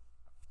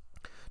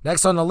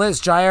 Next on the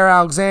list, Jaire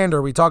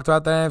Alexander. We talked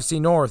about the NFC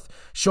North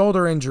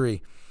shoulder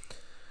injury.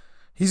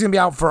 He's going to be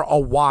out for a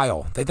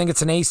while. They think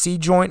it's an AC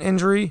joint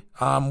injury,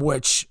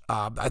 which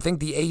I think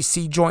the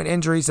AC joint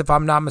injuries, if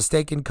I'm not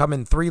mistaken, come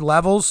in 3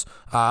 levels,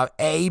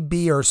 A,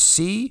 B, or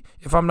C,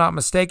 if I'm not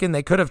mistaken.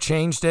 They could have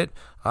changed it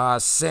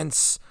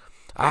since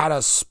I had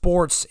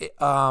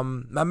a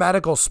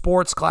medical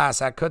sports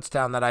class at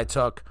Kutztown that I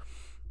took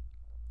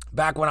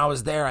back when I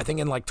was there, I think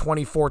in like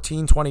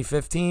 2014,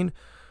 2015.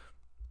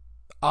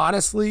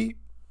 Honestly,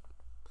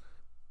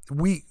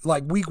 week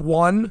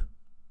 1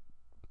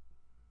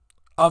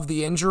 of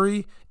the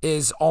injury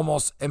is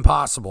almost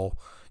impossible.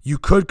 You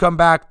could come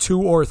back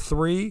 2 or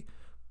 3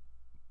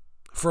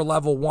 for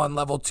level 1.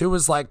 Level 2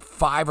 is like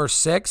 5 or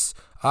 6.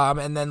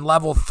 And then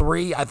level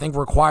 3, I think,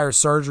 requires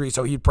surgery.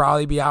 So he'd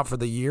probably be out for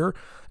the year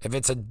if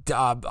it's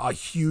a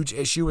huge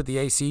issue with the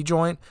AC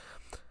joint.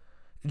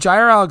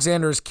 Jaire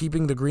Alexander is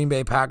keeping the Green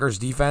Bay Packers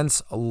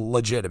defense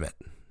legitimate.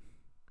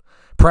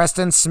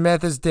 Preston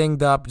Smith is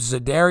dinged up.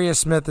 Zadarius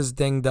Smith is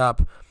dinged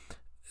up.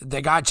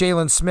 They got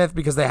Jalen Smith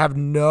because they have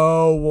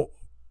no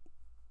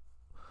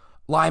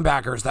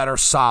linebackers that are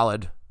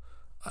solid.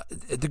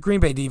 The Green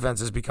Bay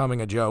defense is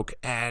becoming a joke,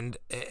 and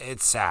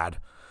it's sad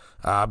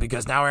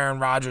because now Aaron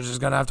Rodgers is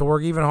going to have to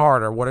work even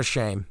harder. What a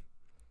shame.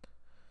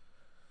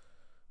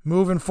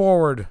 Moving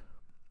forward,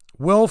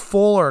 Will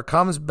Fuller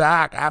comes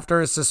back after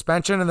his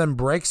suspension and then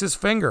breaks his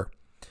finger.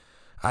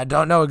 I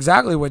don't know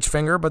exactly which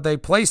finger, but they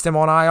placed him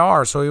on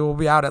IR, so he will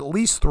be out at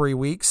least 3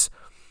 weeks.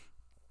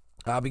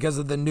 Because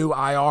of the new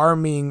IR,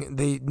 meaning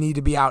they need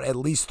to be out at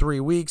least 3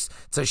 weeks.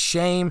 It's a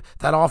shame.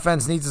 That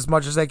offense needs as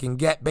much as they can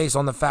get based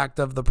on the fact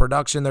of the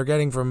production they're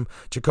getting from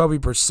Jacoby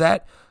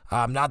Brissett.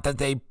 Not that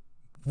they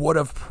would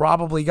have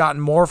probably gotten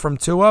more from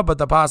Tua, but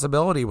the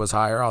possibility was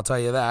higher, I'll tell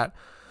you that.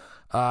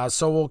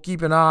 So we'll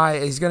keep an eye.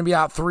 He's going to be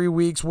out 3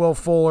 weeks, Will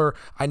Fuller.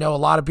 I know a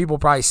lot of people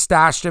probably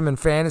stashed him in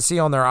fantasy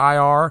on their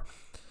IR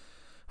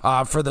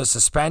for the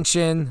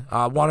suspension.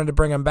 Wanted to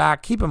bring him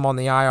back, keep him on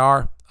the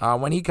IR.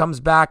 When he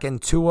comes back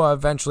and Tua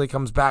eventually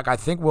comes back, I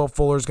think Will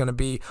Fuller is going to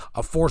be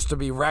a force to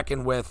be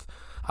reckoned with,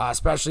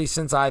 especially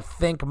since I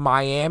think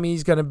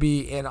Miami's going to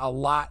be in a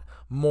lot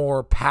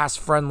more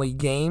pass-friendly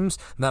games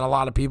than a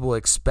lot of people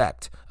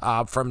expect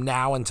from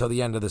now until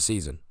the end of the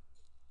season.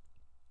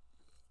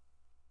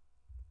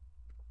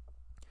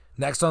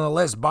 Next on the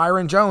list,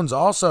 Byron Jones,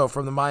 also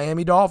from the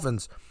Miami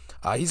Dolphins.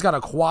 He's got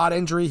a quad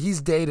injury. He's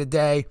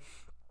day-to-day.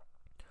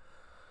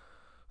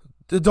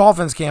 The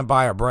Dolphins can't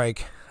buy a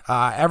break.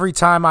 Every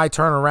time I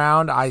turn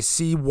around, I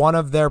see one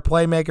of their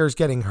playmakers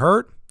getting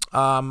hurt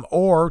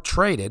or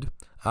traded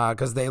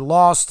because they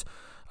lost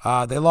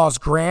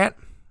Grant.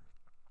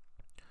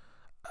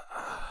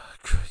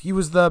 He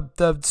was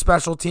the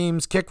special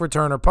teams kick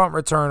returner, punt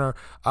returner,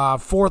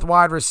 fourth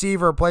wide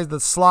receiver, plays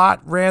the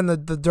slot, ran the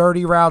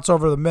dirty routes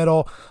over the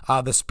middle,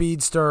 the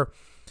speedster.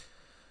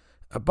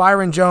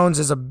 Byron Jones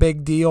is a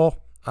big deal,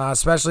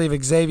 especially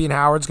if Xavier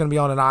Howard's going to be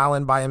on an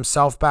island by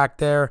himself back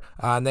there,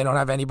 and they don't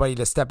have anybody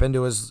to step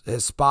into his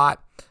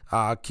spot.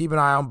 Keep an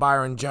eye on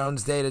Byron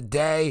Jones day to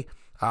day.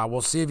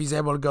 We'll see if he's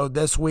able to go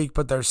this week,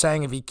 but they're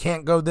saying if he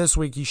can't go this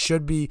week, he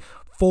should be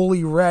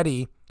fully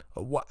ready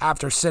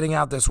after sitting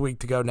out this week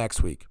to go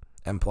next week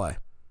and play.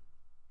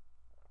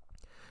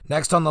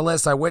 Next on the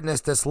list, I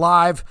witnessed this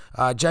live.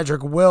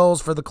 Jedrick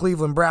Wills for the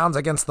Cleveland Browns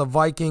against the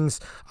Vikings.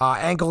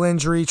 Ankle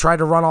injury, tried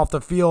to run off the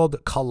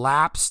field,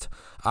 collapsed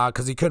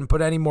because he couldn't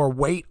put any more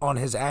weight on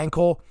his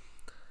ankle.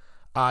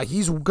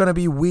 He's going to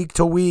be week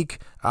to week.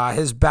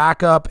 His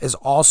backup is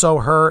also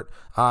hurt.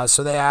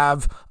 So they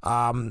have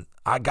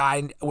a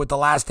guy with the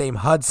last name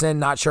Hudson.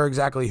 Not sure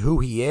exactly who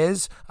he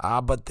is,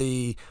 but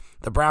the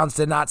Browns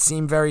did not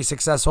seem very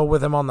successful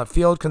with him on the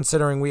field,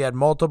 considering we had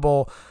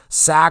multiple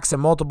sacks and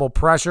multiple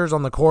pressures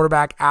on the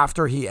quarterback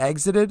after he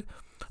exited.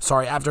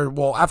 After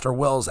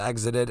Wills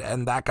exited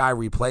and that guy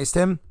replaced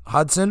him,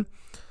 Hudson.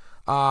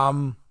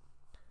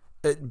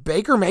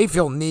 Baker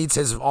Mayfield needs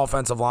his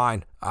offensive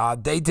line.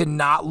 They did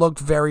not look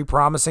very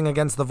promising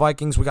against the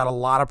Vikings. We got a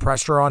lot of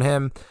pressure on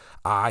him.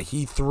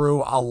 He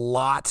threw a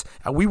lot.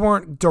 We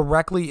weren't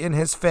directly in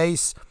his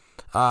face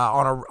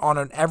on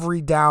an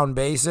every down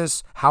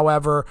basis.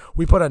 However,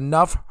 we put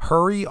enough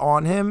hurry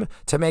on him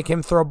to make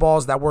him throw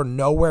balls that were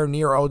nowhere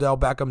near Odell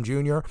Beckham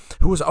Jr.,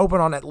 who was open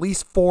on at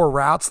least 4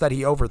 routes that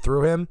he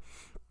overthrew him.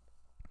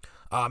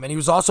 And he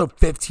was also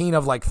 15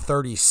 of like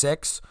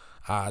 36.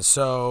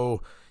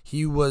 So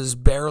he was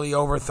barely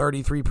over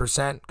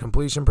 33%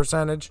 completion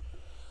percentage.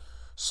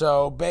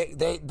 So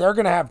they're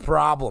going to have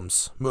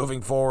problems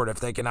moving forward if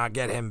they cannot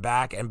get him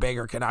back and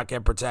Baker cannot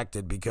get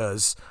protected,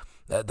 because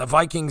the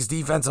Vikings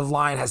defensive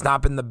line has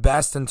not been the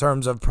best in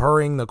terms of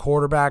hurrying the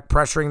quarterback,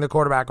 pressuring the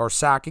quarterback, or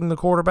sacking the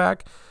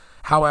quarterback.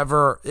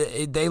 However,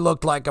 they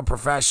looked like a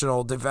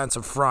professional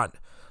defensive front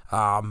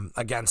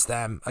against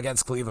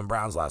Cleveland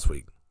Browns last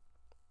week.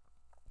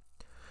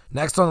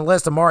 Next on the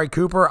list, Amari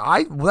Cooper.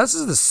 This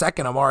is the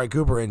second Amari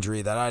Cooper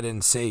injury that I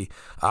didn't see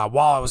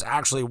while I was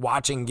actually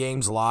watching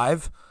games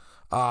live.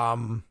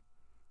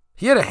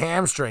 He had a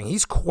hamstring.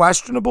 He's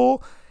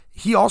questionable.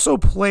 He also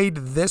played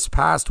this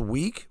past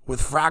week with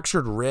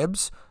fractured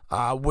ribs,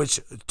 which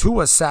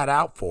Tua sat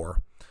out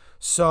for.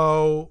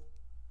 So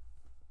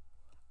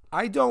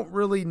I don't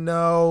really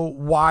know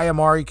why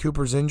Amari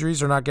Cooper's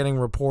injuries are not getting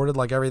reported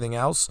like everything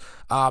else.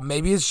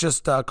 Maybe it's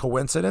just a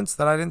coincidence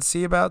that I didn't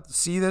see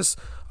this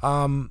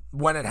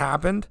when it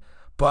happened.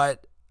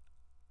 But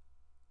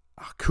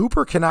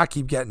Cooper cannot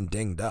keep getting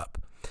dinged up.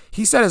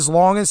 He said as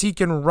long as he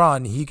can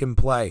run, he can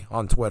play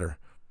on Twitter.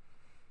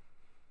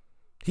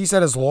 He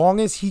said as long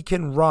as he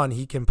can run,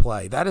 he can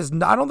play. I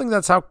don't think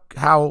that's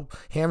how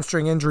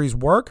hamstring injuries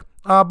work.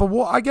 But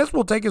I guess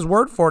we'll take his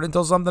word for it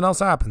until something else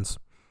happens.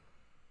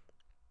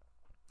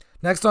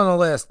 Next on the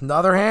list,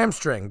 another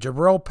hamstring.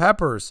 Jabril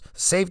Peppers,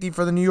 safety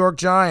for the New York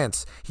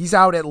Giants. He's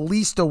out at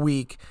least a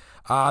week.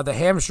 The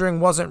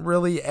hamstring wasn't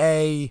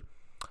really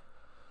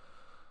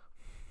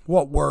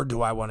what word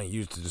do I want to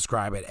use to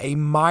describe it? A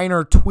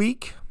minor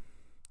tweak.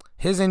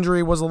 His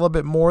injury was a little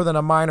bit more than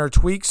a minor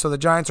tweak, so the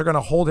Giants are going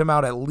to hold him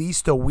out at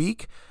least a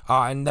week,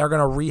 and they're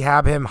going to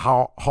rehab him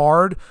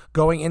hard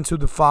going into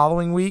the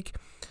following week.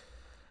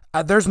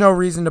 There's no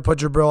reason to put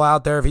Jabril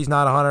out there if he's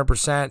not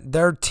 100%.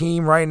 Their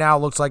team right now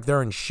looks like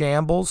they're in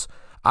shambles.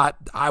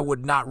 I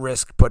would not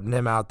risk putting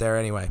him out there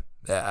anyway.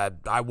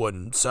 I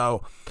wouldn't.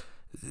 So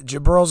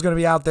Jabril's going to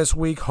be out this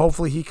week.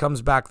 Hopefully he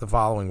comes back the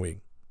following week.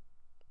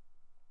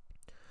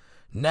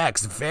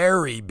 Next,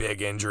 very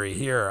big injury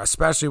here,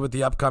 especially with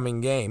the upcoming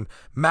game.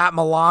 Matt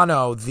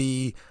Milano,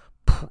 the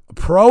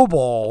Pro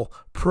Bowl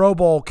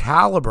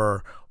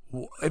caliber.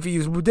 If he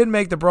didn't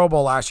make the Pro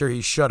Bowl last year,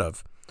 he should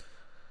have.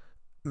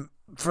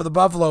 For the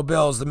Buffalo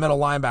Bills, the middle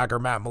linebacker,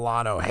 Matt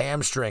Milano,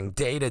 hamstring,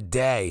 day to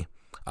day.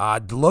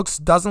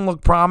 Doesn't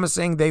look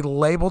promising. They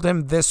labeled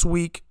him this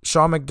week,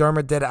 Sean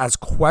McDermott did, as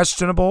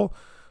questionable.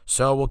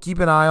 So we'll keep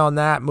an eye on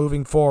that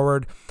moving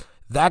forward.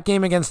 That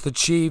game against the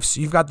Chiefs,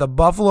 you've got the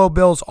Buffalo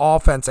Bills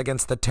offense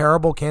against the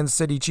terrible Kansas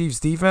City Chiefs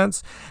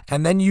defense.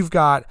 And then you've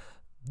got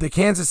the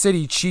Kansas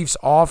City Chiefs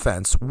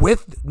offense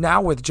with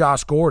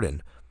Josh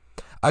Gordon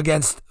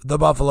against the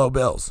Buffalo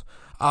Bills.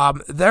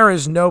 There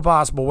is no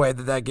possible way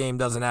that game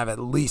doesn't have at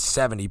least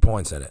 70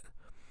 points in it.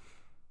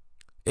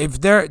 If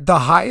they're the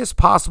highest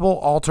possible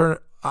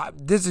alternate,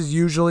 this is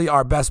usually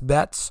our best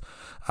bets.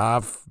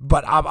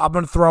 But I'm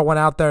going to throw one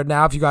out there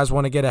now if you guys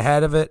want to get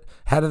ahead of it,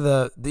 ahead of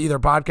the either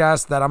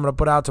podcast that I'm going to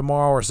put out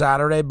tomorrow or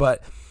Saturday.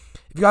 But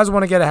if you guys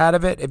want to get ahead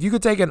of it, if you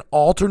could take an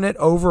alternate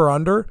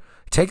over-under,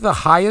 take the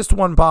highest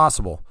one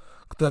possible,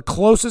 the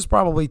closest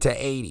probably to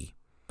 80.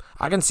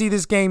 I can see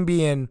this game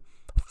being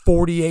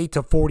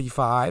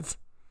 48-45.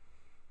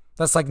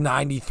 That's like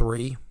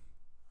 93.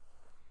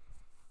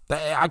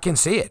 I can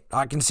see it.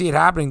 I can see it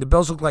happening. The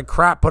Bills look like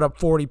crap, put up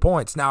 40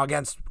 points. Now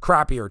against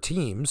crappier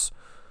teams.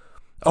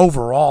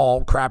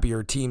 Overall,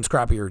 crappier teams,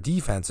 crappier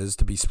defenses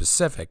to be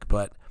specific.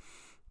 But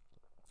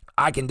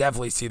I can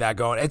definitely see that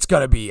going. It's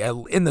going to be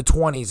in the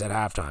 20s at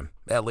halftime,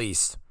 at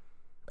least.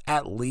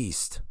 At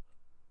least.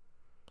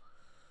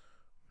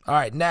 All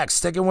right, next,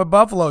 sticking with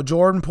Buffalo,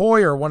 Jordan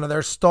Poyer, one of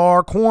their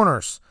star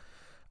corners.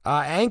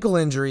 Ankle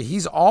injury.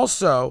 He's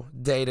also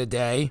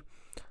day-to-day.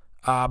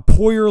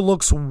 Poyer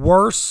looks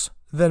worse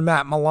than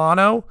Matt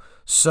Milano,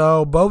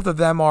 so both of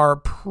them are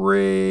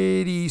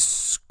pretty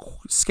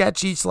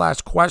sketchy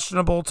 /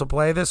 questionable to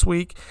play this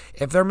week.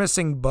 If they're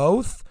missing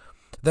both,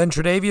 then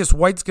Tre'Davious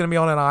White's going to be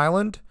on an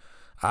island,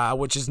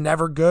 which is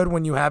never good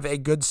when you have a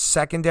good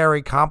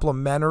secondary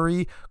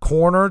complementary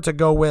corner to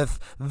go with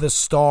the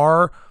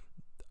star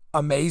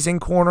amazing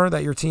corner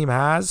that your team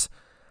has.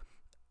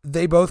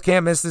 They both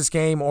can't miss this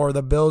game or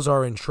the Bills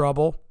are in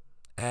trouble.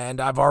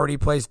 And I've already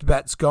placed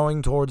bets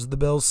going towards the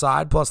Bills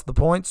side plus the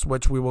points,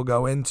 which we will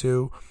go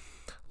into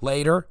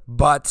later.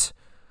 But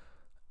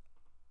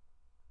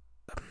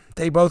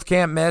they both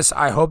can't miss.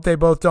 I hope they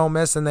both don't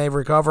miss and they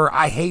recover.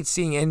 I hate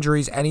seeing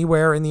injuries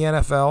anywhere in the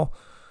NFL,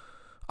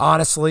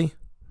 honestly.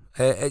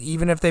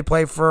 Even if they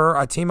play for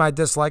a team I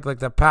dislike, like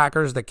the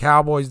Packers, the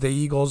Cowboys, the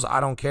Eagles, I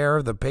don't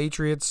care, the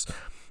Patriots.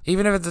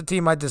 Even if it's a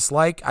team I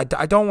dislike, I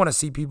don't want to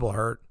see people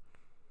hurt.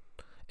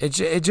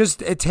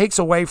 It takes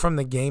away from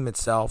the game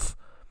itself.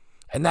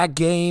 And that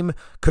game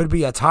could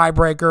be a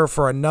tiebreaker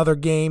for another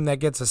game that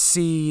gets a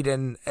seed,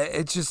 and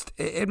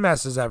it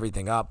messes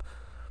everything up.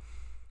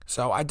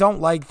 So I don't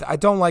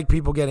like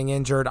people getting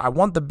injured. I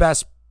want the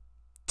best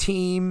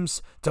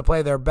teams to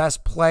play their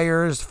best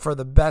players for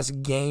the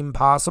best game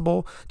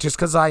possible, just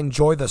because I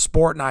enjoy the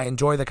sport and I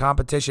enjoy the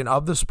competition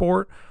of the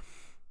sport.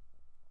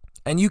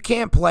 And you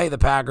can't play the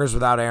Packers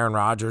without Aaron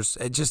Rodgers.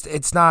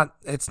 It's not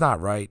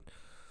right.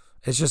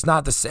 It's just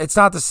not it's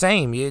not the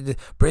same.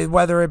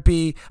 Whether it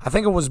be, I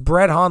think it was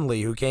Brett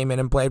Hundley who came in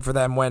and played for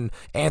them when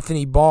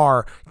Anthony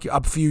Barr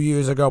a few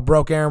years ago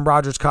broke Aaron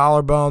Rodgers'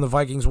 collarbone. The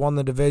Vikings won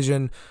the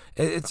division.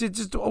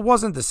 It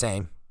wasn't the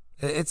same.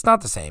 It's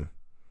not the same.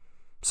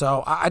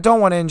 So I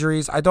don't want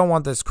injuries. I don't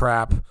want this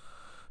crap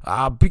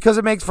because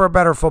it makes for a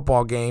better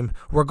football game,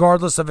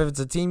 regardless of if it's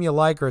a team you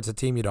like or it's a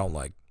team you don't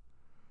like.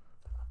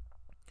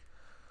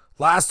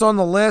 Last on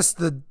the list,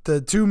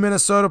 the two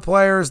Minnesota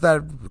players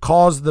that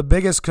caused the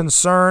biggest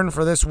concern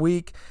for this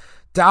week.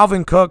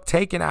 Dalvin Cook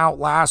taken out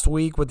last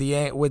week with the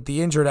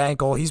injured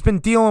ankle. He's been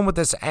dealing with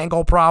this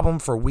ankle problem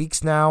for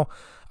weeks now.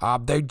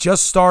 They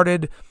just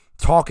started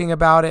talking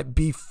about it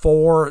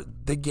before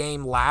the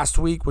game last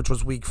week, which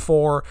was week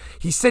 4.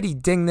 He said he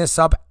dinged this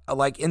up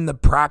like in the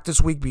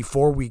practice week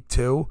before week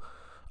 2.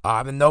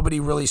 And nobody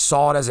really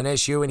saw it as an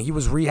issue, and he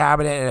was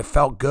rehabbing it, and it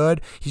felt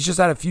good. He's just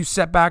had a few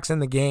setbacks in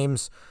the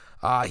games.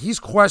 He's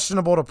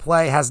questionable to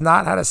play, has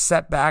not had a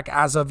setback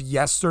as of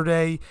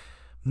yesterday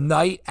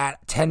night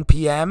at 10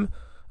 p.m.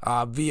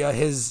 Via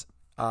his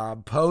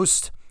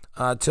post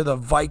to the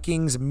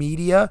Vikings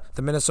media,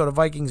 the Minnesota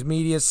Vikings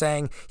media,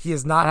 saying he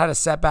has not had a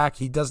setback.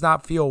 He does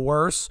not feel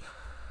worse,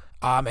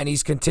 and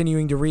he's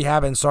continuing to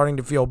rehab and starting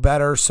to feel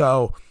better.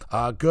 So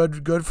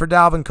good for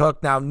Dalvin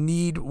Cook. Now,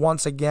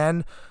 once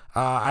again,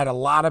 I had a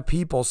lot of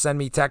people send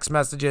me text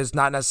messages,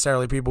 not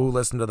necessarily people who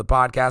listen to the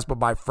podcast, but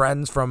my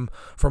friends from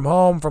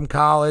home, from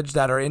college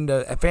that are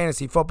into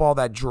fantasy football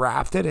that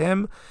drafted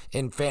him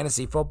in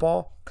fantasy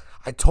football.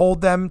 I told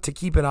them to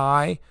keep an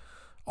eye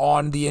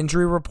on the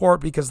injury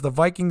report because the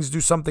Vikings do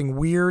something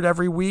weird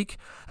every week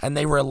and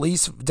they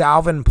release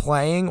Dalvin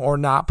playing or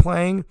not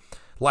playing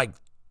like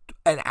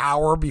an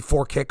hour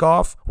before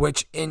kickoff,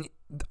 which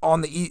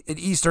on the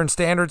Eastern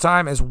Standard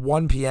Time is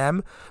 1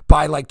 p.m.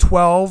 By like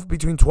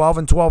between 12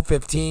 and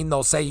 12:15,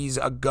 they'll say he's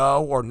a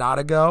go or not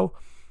a go.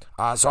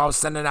 So I was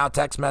sending out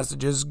text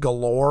messages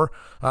galore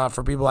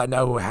for people I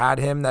know who had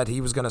him that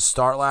he was going to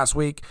start last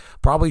week.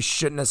 Probably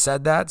shouldn't have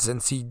said that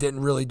since he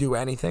didn't really do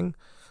anything.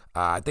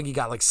 I think he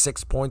got like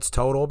 6 points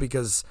total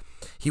because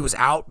he was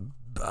out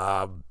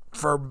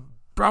for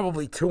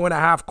probably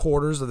 2.5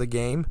 quarters of the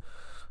game.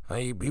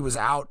 He was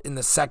out in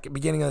the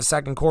beginning of the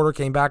second quarter,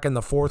 came back in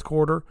the fourth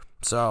quarter.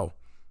 So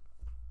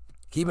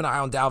keep an eye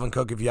on Dalvin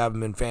Cook if you have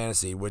him in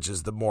fantasy, which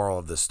is the moral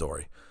of this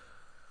story.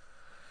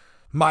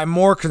 My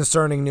more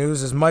concerning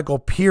news is Michael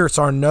Pierce,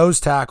 our nose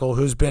tackle,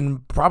 who's been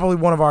probably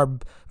one of our,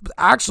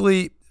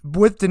 actually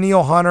with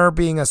Danielle Hunter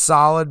being a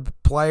solid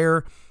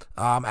player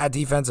at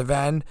defensive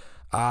end,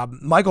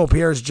 Michael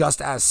Pierce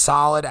just as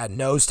solid at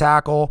nose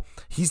tackle.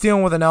 He's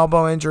dealing with an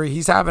elbow injury.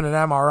 He's having an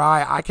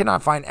MRI. I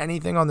cannot find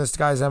anything on this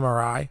guy's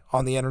MRI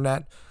on the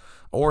internet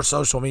or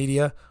social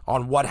media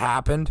on what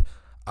happened.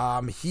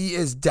 He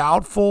is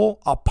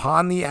doubtful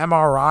upon the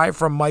MRI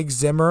from Mike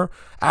Zimmer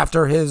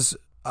after his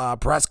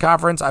press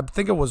conference. I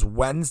think it was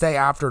Wednesday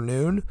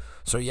afternoon,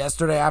 so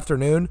yesterday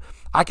afternoon.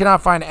 I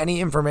cannot find any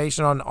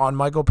information on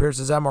Michael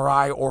Pierce's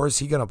MRI or is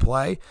he going to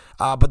play.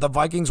 But the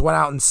Vikings went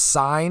out and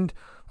signed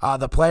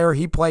the player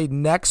he played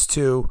next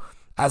to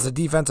as a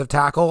defensive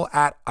tackle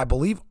at, I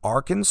believe,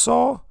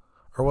 Arkansas,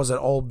 or was it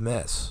Ole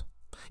Miss?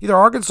 Either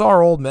Arkansas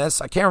or Ole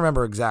Miss. I can't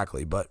remember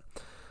exactly, but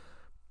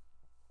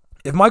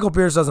if Michael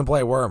Pierce doesn't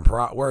play,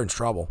 we're in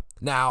trouble.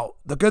 Now,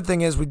 the good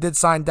thing is we did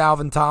sign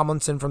Dalvin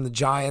Tomlinson from the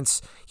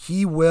Giants.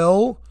 He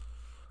will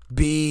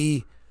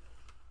be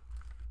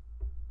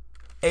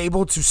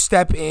able to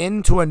step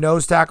into a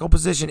nose tackle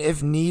position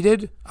if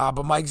needed,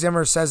 but Mike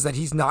Zimmer says that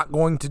he's not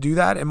going to do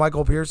that, and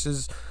Michael Pierce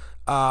is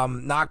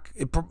not.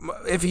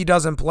 If he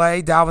doesn't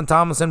play, Dalvin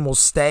Tomlinson will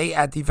stay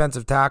at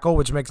defensive tackle,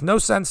 which makes no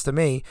sense to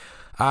me.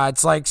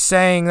 It's like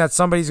saying that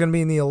somebody's going to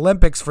be in the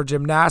Olympics for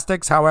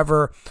gymnastics.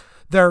 However,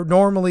 they're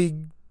normally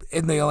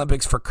in the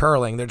Olympics for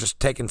curling. They're just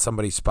taking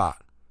somebody's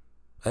spot.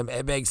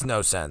 It makes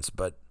no sense,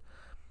 but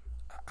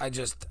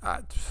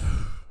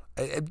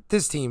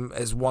this team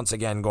is once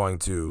again going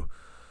to,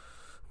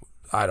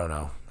 I don't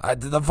know.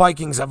 The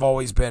Vikings have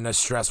always been a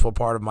stressful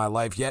part of my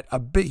life, yet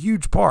a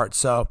huge part.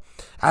 So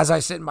as I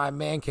sit in my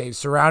man cave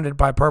surrounded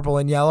by purple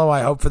and yellow,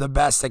 I hope for the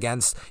best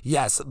against,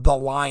 yes, the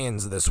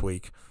Lions this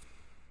week.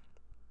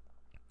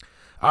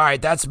 All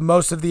right, that's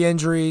most of the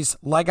injuries.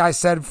 Like I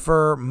said,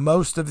 for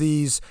most of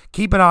these,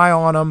 keep an eye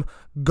on them.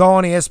 Go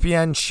on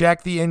ESPN,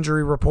 check the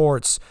injury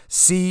reports,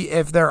 see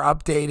if they're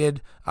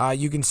updated.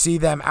 You can see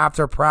them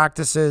after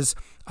practices,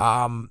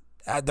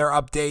 at their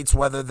updates,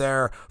 whether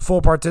they're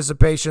full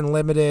participation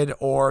limited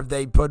or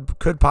they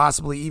could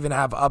possibly even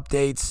have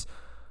updates,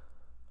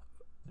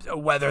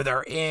 whether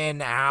they're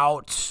in,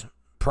 out,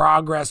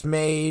 progress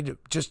made.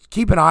 Just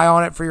keep an eye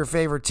on it for your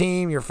favorite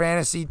team, your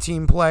fantasy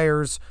team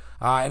players,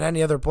 and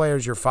any other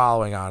players you're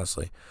following,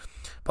 honestly.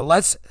 But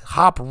let's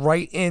hop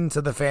right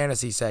into the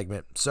fantasy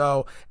segment.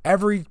 So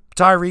every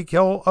Tyreek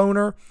Hill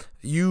owner,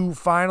 you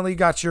finally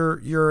got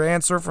your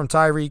answer from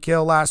Tyreek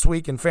Hill last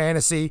week in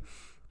fantasy.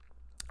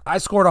 I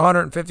scored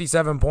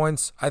 157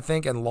 points, I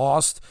think, and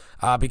lost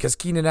because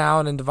Keenan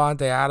Allen and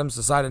Devontae Adams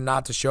decided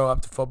not to show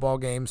up to football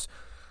games.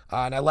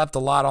 And I left a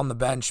lot on the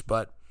bench,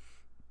 but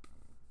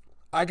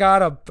I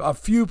got a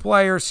few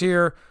players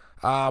here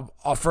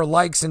for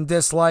likes and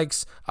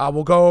dislikes.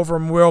 We'll go over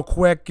them real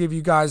quick, give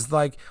you guys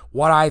like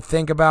what I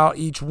think about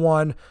each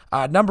one.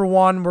 Number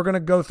one, we're going to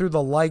go through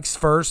the likes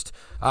first.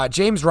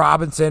 James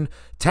Robinson,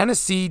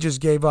 Tennessee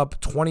just gave up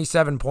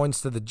 27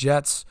 points to the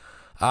Jets.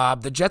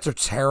 The Jets are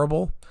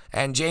terrible,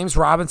 and James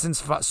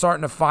Robinson's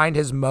starting to find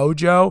his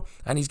mojo,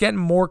 and he's getting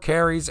more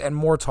carries and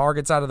more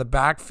targets out of the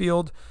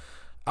backfield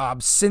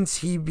since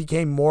he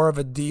became more of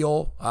a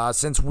deal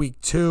since week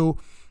 2.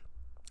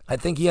 I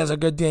think he has a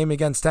good game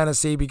against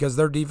Tennessee because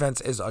their defense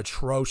is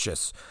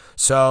atrocious.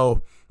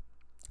 So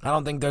I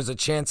don't think there's a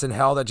chance in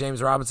hell that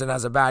James Robinson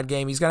has a bad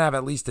game. He's going to have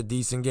at least a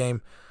decent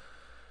game.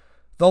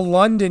 The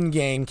London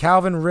game,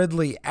 Calvin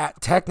Ridley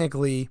at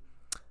technically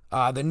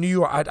the New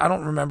York, I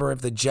don't remember if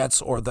the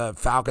Jets or the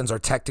Falcons are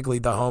technically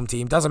the home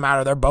team. Doesn't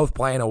matter. They're both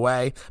playing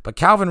away. But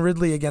Calvin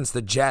Ridley against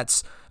the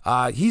Jets,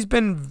 he's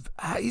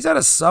had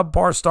a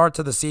subpar start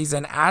to the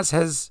season, as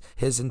has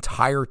his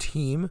entire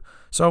team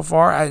so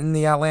far in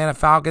the Atlanta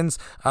Falcons.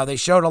 They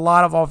showed a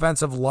lot of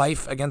offensive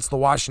life against the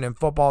Washington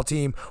football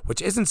team,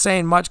 which isn't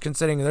saying much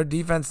considering their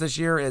defense this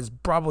year is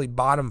probably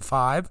bottom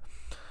 5.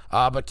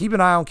 But keep an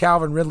eye on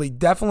Calvin Ridley.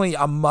 Definitely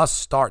a must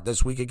start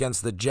this week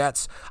against the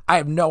Jets. I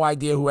have no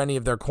idea who any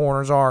of their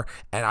corners are,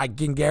 and I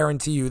can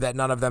guarantee you that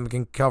none of them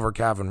can cover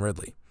Calvin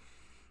Ridley.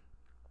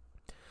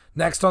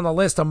 Next on the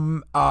list,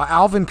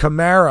 Alvin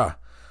Kamara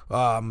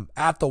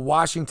at the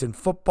Washington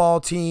football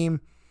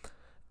team.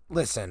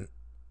 Listen,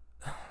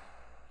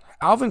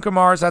 Alvin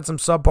Kamara's had some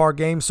subpar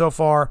games so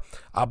far,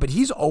 but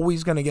he's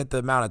always going to get the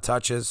amount of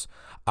touches.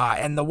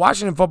 And the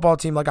Washington football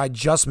team, like I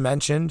just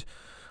mentioned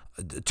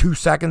 2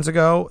 seconds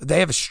ago, they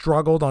have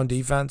struggled on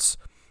defense.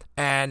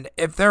 And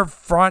if their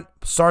front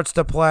starts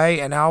to play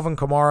and Alvin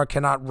Kamara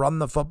cannot run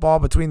the football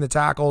between the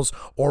tackles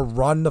or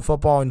run the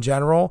football in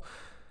general,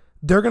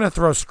 they're going to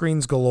throw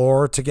screens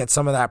galore to get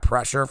some of that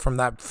pressure from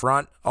that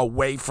front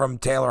away from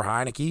Taylor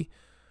Heineke.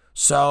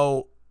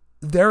 So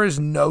there is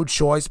no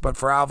choice but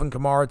for Alvin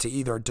Kamara to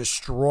either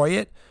destroy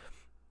it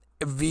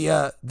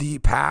via the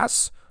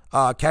pass,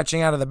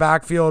 catching out of the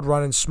backfield,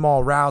 running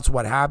small routes,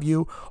 what have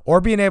you,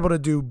 or being able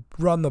to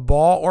run the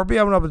ball, or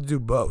being able to do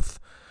both.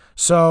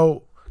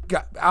 So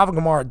Alvin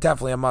Kamara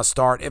definitely a must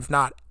start, if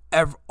not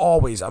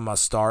always a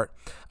must start,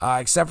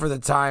 except for the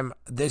time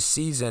this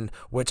season,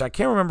 which I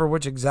can't remember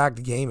which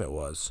exact game it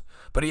was,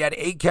 but he had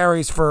 8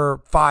 carries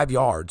for 5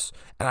 yards,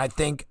 and I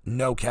think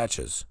no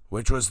catches,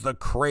 which was the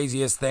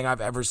craziest thing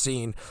I've ever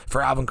seen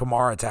for Alvin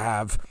Kamara to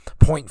have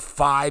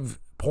 0.5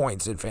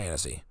 points in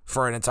fantasy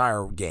for an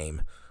entire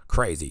game.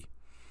 Crazy.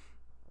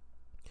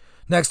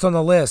 Next on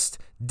the list,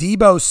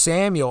 Deebo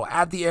Samuel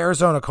at the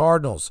Arizona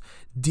Cardinals.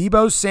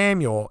 Deebo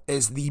Samuel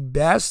is the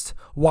best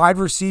wide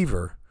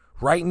receiver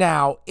right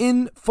now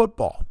in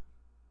football.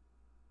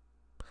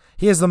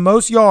 He has the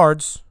most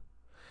yards.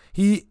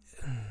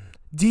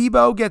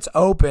 Deebo gets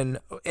open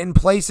in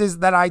places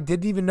that I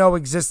didn't even know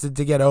existed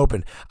to get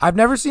open. I've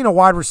never seen a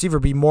wide receiver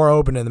be more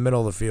open in the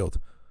middle of the field.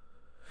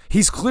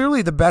 He's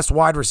clearly the best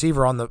wide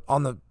receiver on the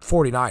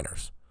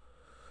 49ers.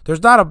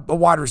 There's not a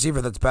wide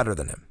receiver that's better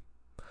than him.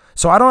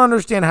 So I don't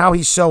understand how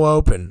he's so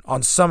open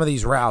on some of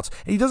these routes.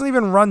 And he doesn't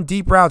even run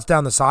deep routes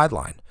down the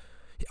sideline.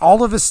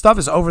 All of his stuff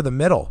is over the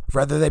middle,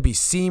 whether they be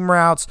seam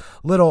routes,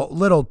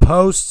 little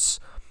posts,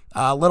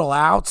 little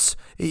outs.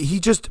 He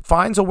just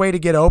finds a way to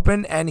get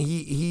open, and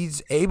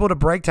he's able to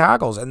break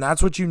tackles, and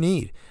that's what you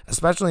need,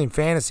 especially in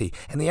fantasy.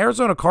 And the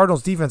Arizona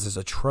Cardinals defense is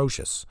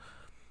atrocious.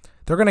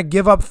 They're going to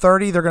give up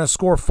 30. They're going to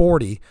score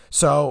 40.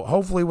 So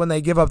hopefully when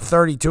they give up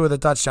 30, 2 of the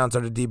touchdowns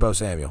are to Deebo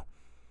Samuel.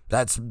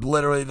 That's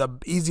literally the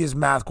easiest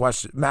math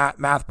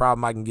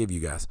problem I can give you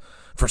guys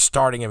for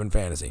starting him in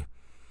fantasy.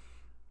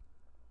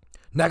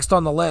 Next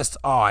on the list,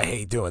 I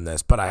hate doing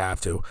this, but I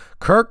have to.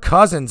 Kirk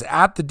Cousins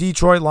at the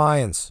Detroit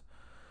Lions.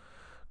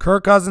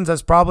 Kirk Cousins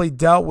has probably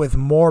dealt with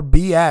more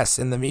BS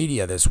in the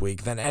media this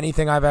week than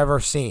anything I've ever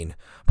seen.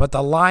 But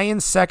the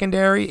Lions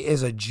secondary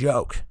is a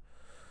joke.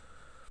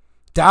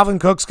 Dalvin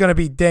Cook's going to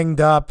be dinged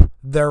up.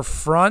 Their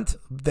front,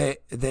 they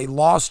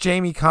lost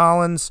Jamie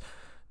Collins.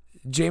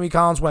 Jamie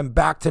Collins went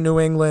back to New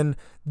England.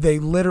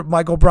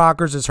 Michael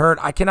Brockers is hurt.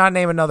 I cannot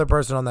name another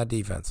person on that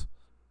defense.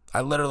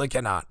 I literally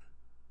cannot.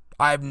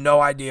 I have no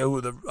idea who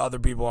the other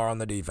people are on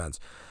the defense.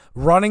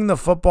 Running the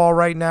football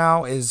right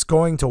now is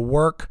going to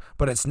work,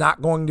 but it's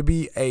not going to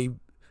be a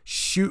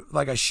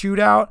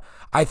shootout.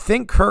 I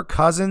think Kirk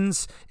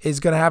Cousins is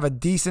going to have a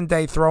decent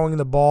day throwing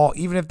the ball,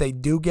 even if they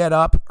do get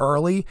up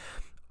early.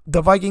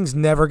 The Vikings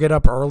never get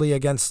up early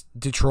against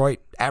Detroit,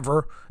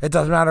 ever. It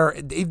doesn't matter.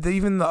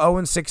 Even the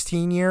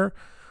 0-16 year,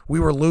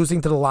 we were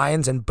losing to the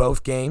Lions in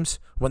both games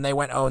when they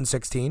went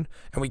 0-16,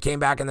 and we came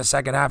back in the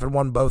second half and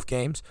won both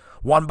games.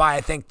 One by,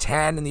 I think,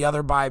 10 and the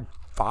other by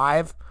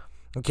 5.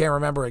 I can't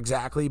remember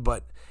exactly,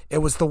 but it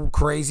was the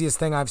craziest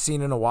thing I've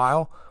seen in a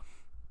while.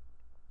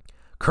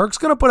 Kirk's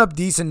going to put up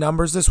decent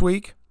numbers this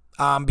week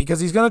because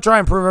he's going to try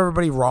and prove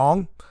everybody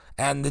wrong.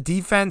 And the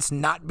defense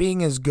not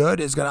being as good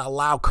is going to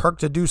allow Kirk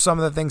to do some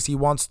of the things he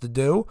wants to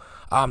do.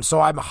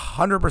 So I'm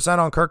 100%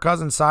 on Kirk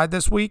Cousins' side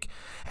this week.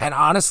 And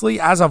honestly,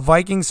 as a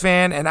Vikings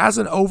fan and as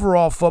an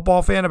overall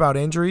football fan about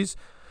injuries,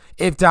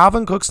 if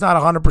Dalvin Cook's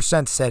not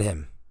 100%, sit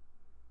him.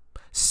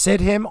 Sit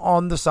him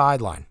on the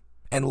sideline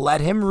and let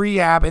him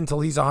rehab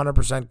until he's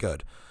 100%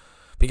 good.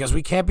 Because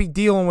we can't be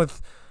dealing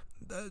with,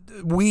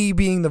 we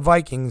being the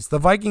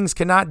Vikings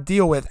cannot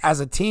deal with, as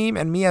a team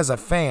and me as a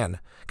fan,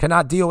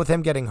 cannot deal with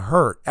him getting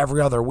hurt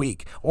every other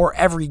week or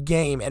every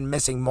game and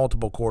missing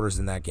multiple quarters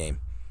in that game.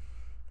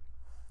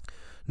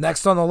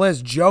 Next on the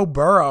list, Joe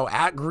Burrow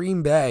at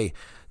Green Bay.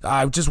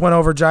 I just went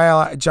over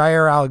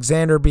Jair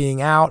Alexander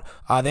being out.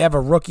 They have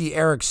a rookie,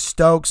 Eric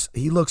Stokes.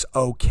 He looks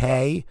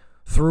okay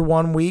through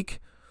 1 week.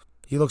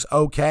 He looks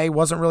okay.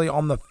 Wasn't really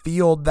on the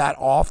field that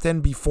often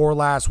before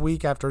last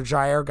week after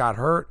Jair got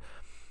hurt.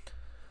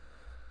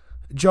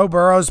 Joe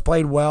Burrow's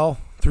played well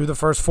through the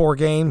first 4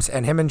 games,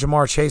 and him and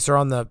Jamar Chase are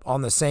on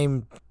the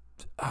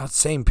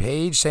same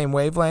page, same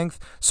wavelength.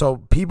 So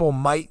people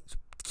might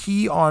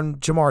key on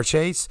Jamar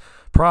Chase.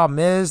 Problem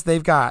is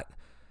they've got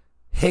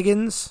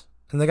Higgins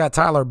and they got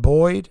Tyler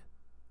Boyd.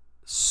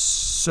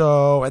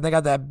 And they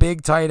got that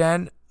big tight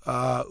end,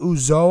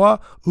 Uzamoa.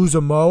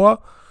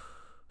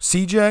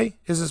 CJ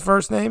is his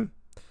first name.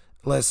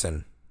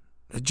 Listen,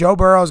 Joe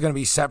Burrow is going to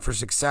be set for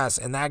success,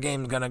 and that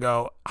game is going to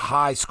go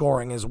high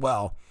scoring as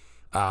well,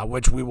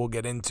 which we will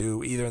get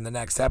into either in the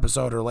next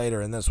episode or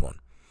later in this one.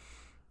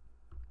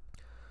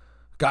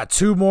 Got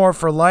 2 more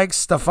for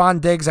likes. Stephon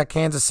Diggs at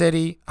Kansas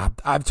City.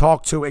 I've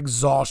talked to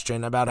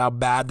exhaustion about how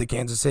bad the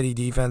Kansas City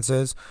defense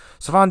is.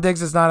 Stephon Diggs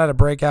has not had a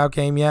breakout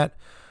game yet.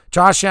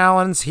 Josh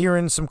Allen's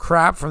hearing some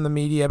crap from the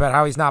media about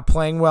how he's not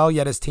playing well,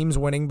 yet his team's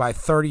winning by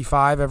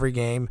 35 every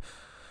game.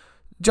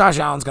 Josh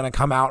Allen's going to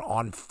come out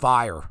on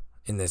fire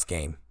in this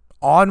game.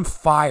 On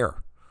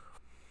fire.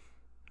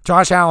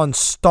 Josh Allen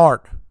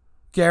start.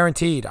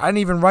 Guaranteed. I didn't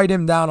even write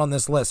him down on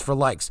this list for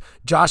likes.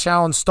 Josh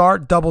Allen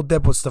start, double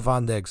dip with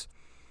Stephon Diggs.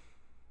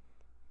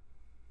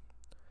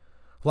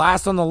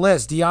 Last on the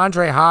list,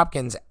 DeAndre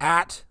Hopkins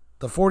at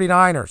the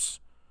 49ers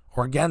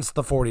or against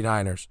the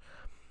 49ers.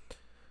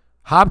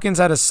 Hopkins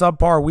had a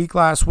subpar week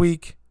last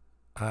week.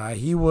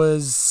 He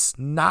was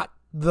not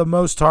the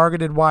most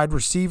targeted wide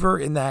receiver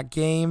in that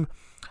game,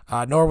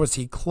 nor was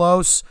he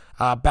close.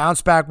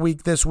 Bounce back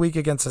week this week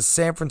against a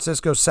San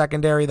Francisco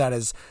secondary that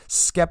is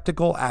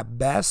skeptical at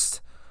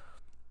best.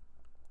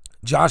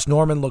 Josh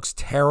Norman looks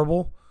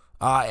terrible,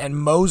 and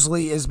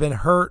Mosley has been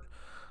hurt.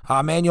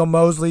 Emmanuel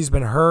Mosley's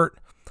been hurt,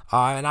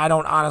 and I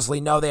don't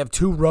honestly know. They have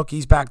two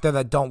rookies back there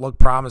that don't look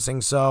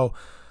promising, so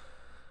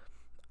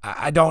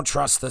I don't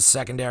trust the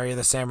secondary of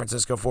the San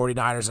Francisco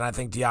 49ers, and I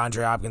think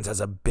DeAndre Hopkins has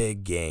a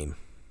big game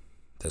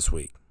this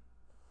week.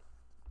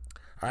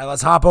 All right,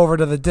 let's hop over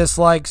to the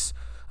dislikes.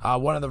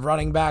 One of the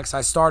running backs,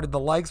 I started the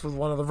likes with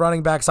one of the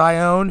running backs I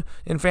own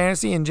in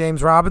fantasy, and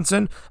James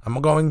Robinson. I'm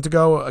going to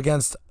go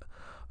against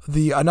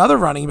another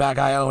running back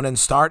I own and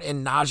start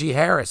in Najee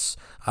Harris.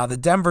 The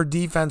Denver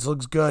defense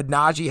looks good.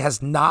 Najee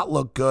has not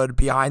looked good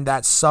behind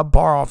that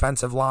subpar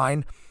offensive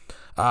line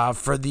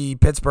for the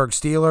Pittsburgh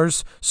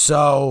Steelers.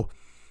 So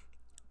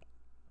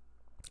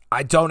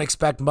I don't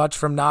expect much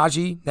from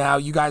Najee. Now,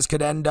 you guys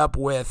could end up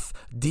with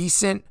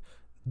decent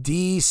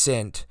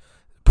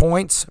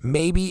points.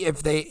 Maybe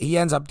if he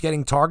ends up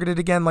getting targeted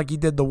again like he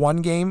did the one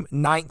game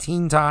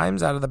 19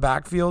 times out of the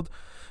backfield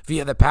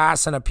via the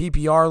pass in a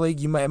PPR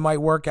league, it might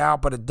work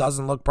out, but it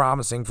doesn't look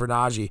promising for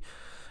Najee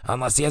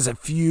unless he has a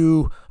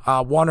few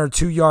 1 or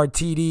 2 yard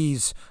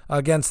TDs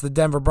against the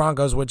Denver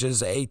Broncos, which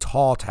is a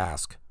tall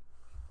task.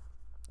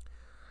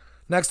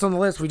 Next on the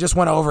list, we just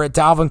went over it.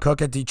 Dalvin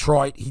Cook at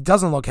Detroit. He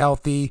doesn't look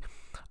healthy.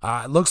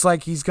 It looks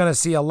like he's going to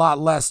see a lot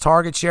less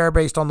target share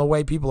based on the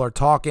way people are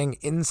talking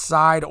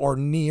inside or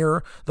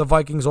near the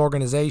Vikings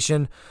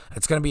organization.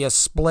 It's going to be a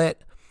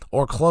split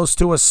or close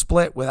to a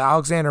split with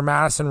Alexander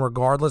Mattison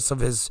regardless of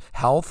his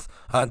health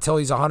until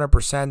he's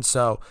 100%.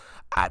 So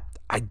I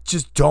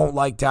just don't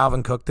like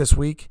Dalvin Cook this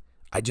week.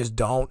 I just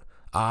don't.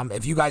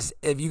 If you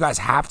guys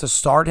have to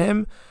start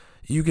him,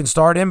 you can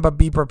start him, but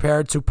be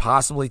prepared to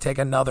possibly take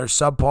another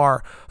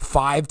subpar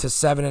 5 to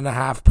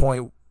 7.5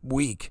 point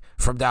week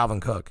from Dalvin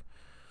Cook.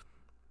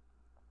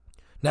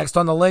 Next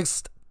on the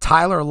list,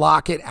 Tyler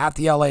Lockett at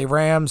the LA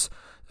Rams.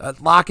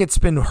 Lockett's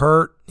been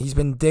hurt. He's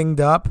been dinged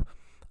up.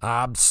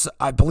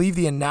 I believe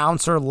the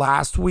announcer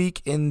last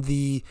week in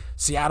the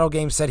Seattle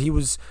game said he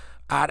was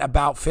at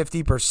about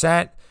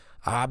 50%.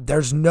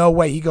 There's no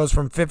way he goes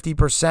from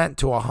 50%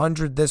 to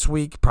 100 this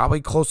week,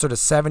 probably closer to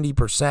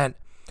 70%.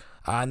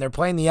 And they're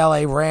playing the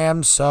LA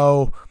Rams,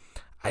 so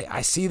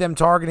I see them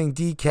targeting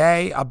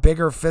DK, a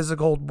bigger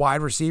physical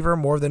wide receiver,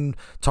 more than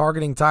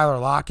targeting Tyler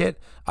Lockett.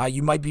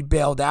 You might be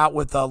bailed out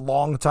with a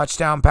long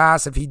touchdown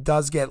pass if he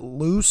does get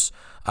loose,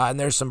 and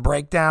there's some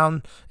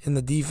breakdown in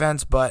the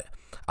defense, but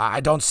I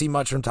don't see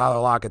much from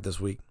Tyler Lockett this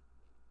week.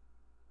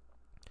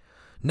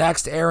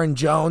 Next, Aaron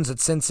Jones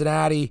at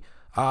Cincinnati,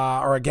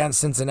 or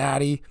against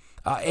Cincinnati.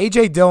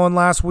 A.J. Dillon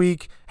last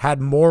week had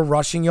more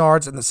rushing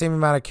yards and the same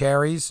amount of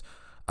carries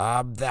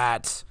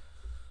that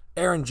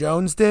Aaron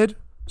Jones did.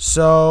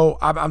 So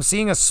I'm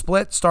seeing a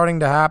split starting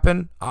to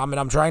happen, and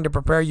I'm trying to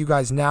prepare you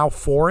guys now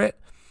for it.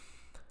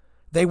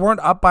 They weren't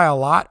up by a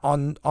lot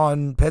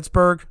on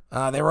Pittsburgh.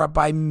 They were up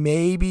by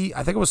maybe,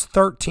 I think it was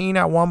 13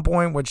 at one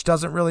point, which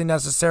doesn't really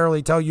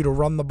necessarily tell you to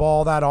run the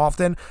ball that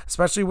often,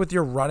 especially with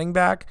your running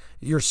back,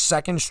 your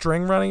second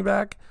string running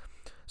back.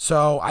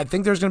 So I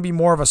think there's going to be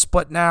more of a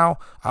split now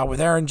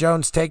with Aaron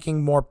Jones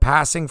taking more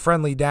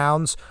passing-friendly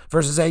downs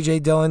versus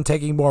A.J. Dillon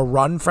taking more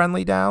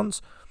run-friendly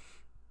downs.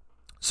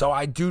 So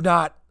I do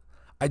not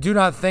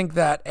think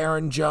that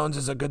Aaron Jones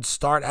is a good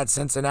start at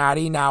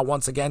Cincinnati. Now,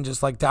 once again,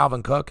 just like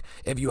Dalvin Cook,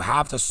 if you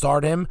have to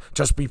start him,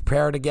 just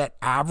prepare to get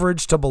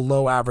average to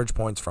below average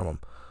points from him.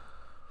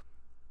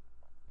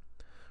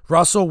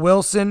 Russell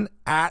Wilson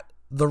at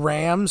the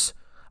Rams.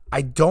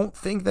 I don't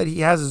think that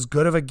he has as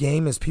good of a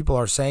game as people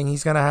are saying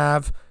he's going to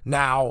have.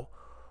 Now,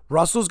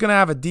 Russell's going to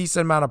have a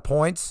decent amount of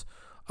points.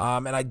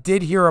 And I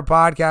did hear a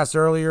podcast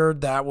earlier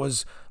that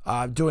was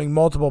doing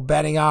multiple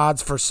betting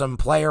odds for some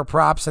player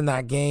props in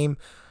that game.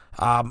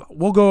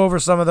 We'll go over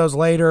some of those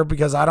later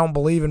because I don't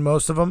believe in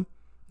most of them.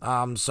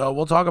 So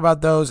we'll talk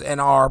about those in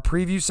our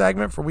preview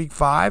segment for week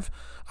 5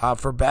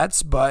 for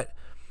bets. But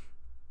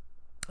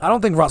I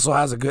don't think Russell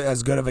has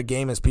as good of a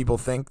game as people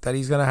think that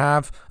he's going to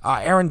have.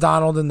 Aaron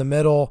Donald in the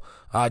middle.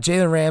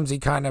 Jalen Ramsey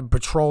kind of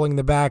patrolling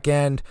the back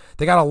end.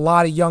 They got a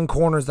lot of young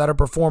corners that are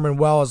performing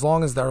well as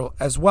well as their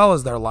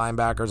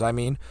linebackers, I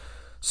mean.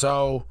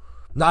 So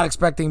not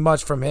expecting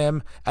much from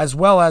him, as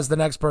well as the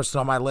next person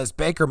on my list,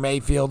 Baker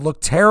Mayfield.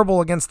 Looked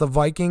terrible against the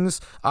Vikings.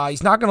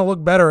 He's not going to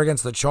look better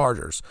against the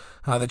Chargers.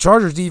 The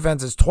Chargers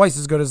defense is twice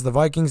as good as the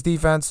Vikings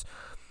defense.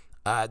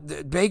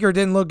 Baker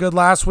didn't look good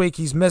last week.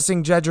 He's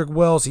missing Jedrick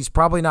Wills. He's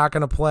probably not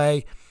going to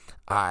play.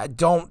 I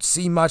don't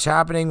see much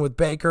happening with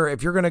Baker.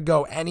 If you're going to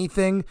go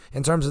anything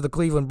in terms of the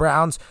Cleveland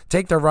Browns,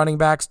 take their running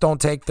backs.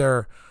 Don't take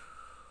their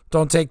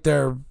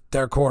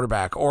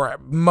quarterback or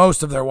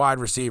most of their wide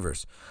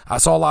receivers. I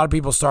saw a lot of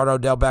people start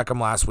Odell Beckham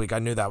last week. I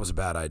knew that was a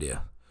bad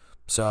idea.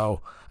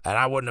 So and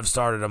I wouldn't have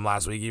started him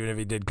last week even if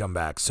he did come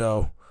back.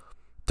 So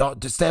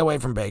just stay away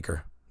from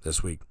Baker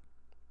this week.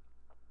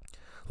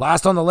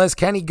 Last on the list,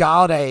 Kenny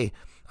Golladay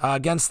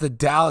against the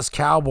Dallas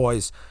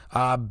Cowboys.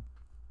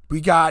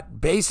 We got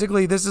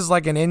basically, this is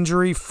like an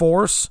injury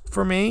force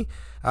for me.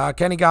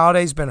 Kenny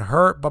Galladay's been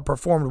hurt but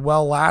performed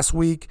well last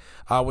week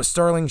with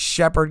Sterling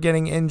Shepard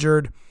getting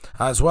injured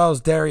as well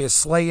as Darius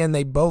Slayton.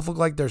 They both look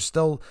like they're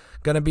still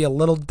going to be a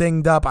little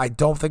dinged up. I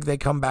don't think they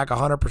come back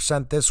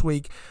 100% this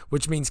week,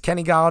 which means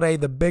Kenny Golladay,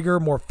 the bigger,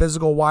 more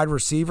physical wide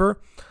receiver,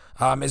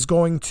 is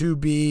going to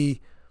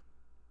be,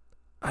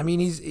 I mean,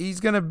 he's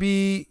going to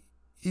be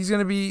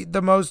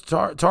the most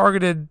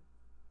targeted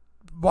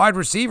wide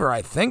receiver,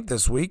 I think,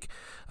 this week.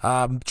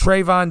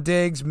 Trayvon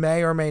Diggs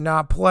may or may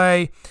not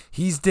play.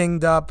 He's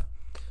dinged up.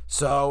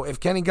 So if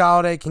Kenny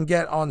Golladay can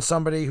get on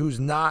somebody who's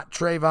not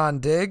Trayvon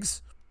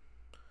Diggs,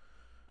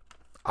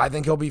 I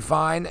think he'll be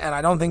fine. And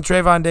I don't think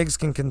Trayvon Diggs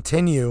can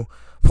continue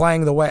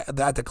playing the way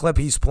at the clip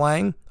he's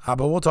playing. But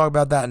we'll talk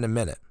about that in a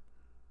minute.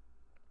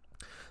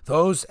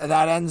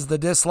 That ends the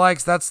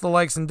dislikes. That's the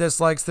likes and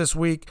dislikes this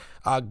week.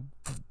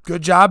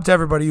 Good job to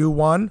everybody who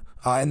won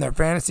in their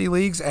fantasy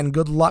leagues, and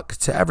good luck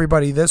to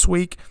everybody this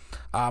week.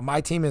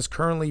 My team is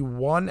currently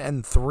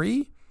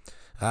 1-3,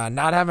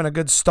 not having a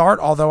good start.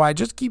 Although I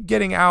just keep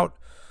getting out.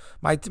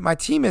 My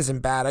team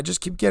isn't bad. I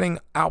just keep getting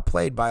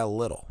outplayed by a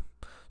little.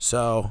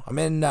 So I'm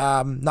in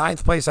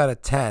 9th place out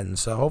of 10.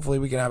 So hopefully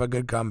we can have a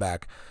good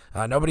comeback.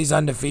 Nobody's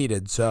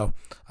undefeated, so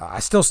I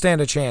still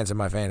stand a chance in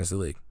my fantasy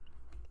league.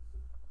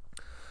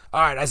 All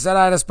right, I said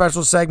I had a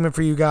special segment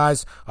for you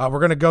guys. We're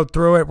going to go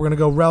through it. We're going to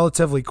go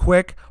relatively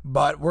quick,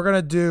 but we're going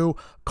to do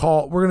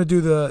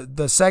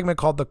the segment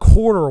called the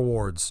Quarter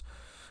Awards.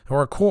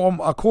 We're a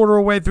quarter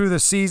away through the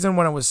season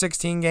when it was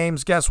 16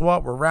 games. Guess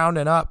what? We're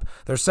rounding up.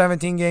 There's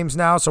 17 games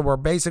now, so we're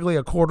basically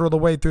a quarter of the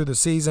way through the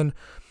season.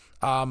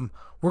 I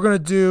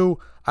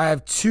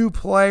have 2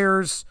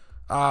 players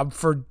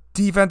for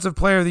Defensive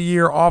Player of the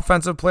Year,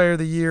 Offensive Player of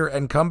the Year,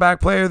 and Comeback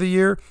Player of the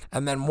Year,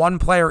 and then 1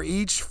 player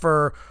each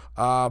for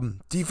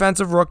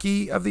Defensive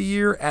Rookie of the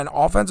Year and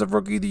Offensive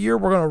Rookie of the Year.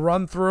 We're going to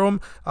run through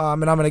them,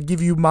 and I'm going to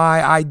give you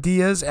my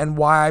ideas and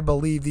why I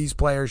believe these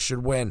players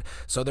should win.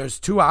 So there's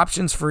 2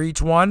 options for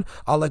each one.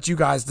 I'll let you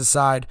guys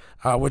decide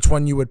which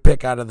one you would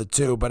pick out of the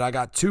 2, but I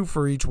got 2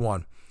 for each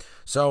one.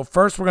 So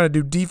first we're going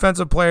to do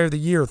Defensive Player of the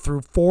Year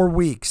through 4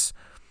 weeks.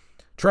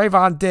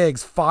 Trayvon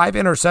Diggs, 5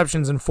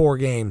 interceptions in 4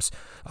 games.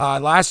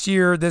 Last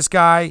year, this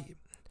guy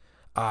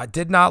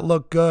did not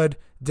look good,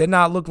 did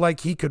not look like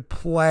he could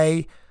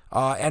play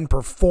and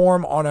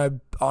perform on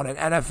an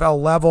NFL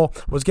level,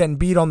 was getting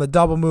beat on the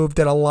double move,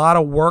 did a lot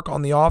of work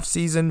on the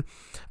offseason.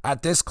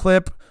 At this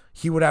clip,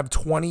 he would have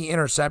 20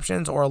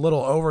 interceptions or a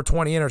little over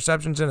 20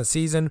 interceptions in a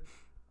season.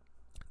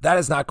 That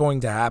is not going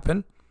to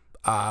happen.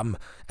 And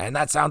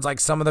that sounds like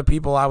some of the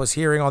people I was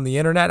hearing on the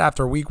internet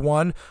after week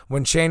 1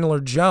 when Chandler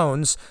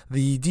Jones,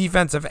 the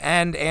defensive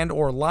end and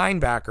or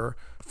linebacker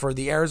for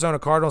the Arizona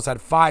Cardinals,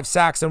 had 5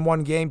 sacks in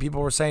 1 game.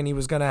 People were saying he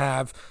was going to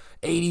have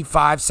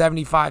 85,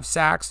 75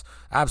 sacks.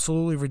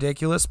 Absolutely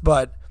ridiculous.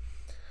 But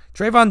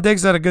Trayvon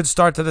Diggs had a good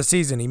start to the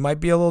season. He might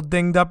be a little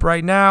dinged up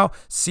right now.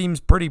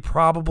 Seems pretty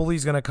probable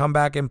he's going to come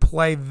back and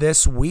play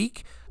this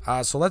week.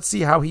 So let's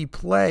see how he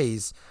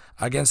plays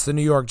against the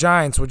New York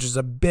Giants, which is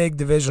a big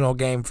divisional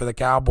game for the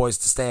Cowboys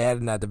to stay ahead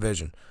in that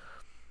division.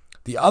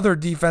 The other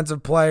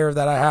defensive player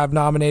that I have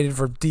nominated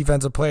for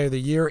Defensive Player of the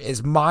Year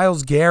is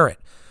Myles Garrett.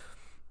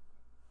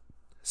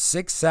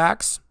 6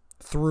 sacks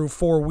through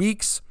 4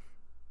 weeks.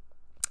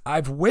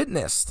 I've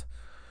witnessed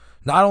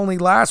not only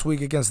last week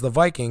against the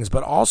Vikings,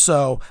 but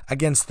also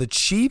against the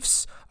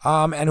Chiefs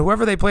and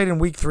whoever they played in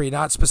week 3,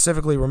 not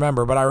specifically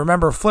remember, but I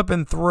remember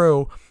flipping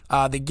through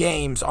the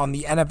games on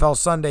the NFL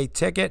Sunday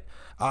ticket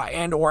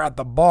and or at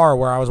the bar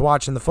where I was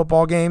watching the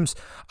football games.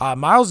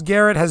 Myles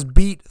Garrett has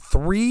beat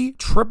 3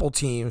 triple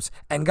teams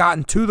and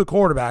gotten to the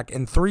quarterback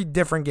in 3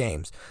 different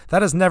games.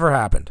 That has never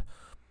happened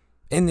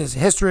in this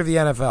history of the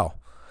NFL.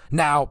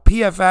 Now,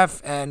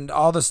 PFF and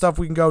all the stuff,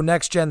 we can go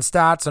next-gen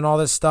stats and all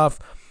this stuff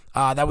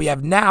that we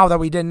have now that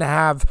we didn't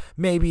have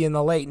maybe in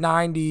the late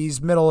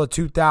 90s, middle of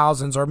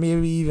 2000s, or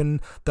maybe even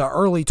the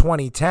early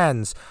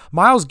 2010s.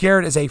 Myles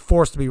Garrett is a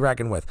force to be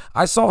reckoned with.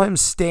 I saw him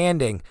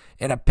standing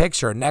in a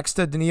picture next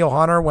to Danielle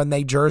Hunter when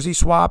they jersey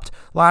swapped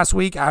last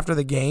week after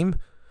the game.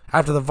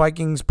 After the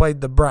Vikings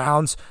played the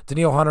Browns,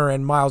 Danielle Hunter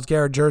and Myles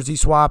Garrett jersey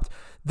swapped.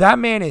 That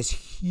man is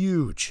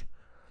huge.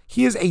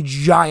 He is a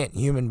giant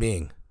human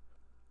being.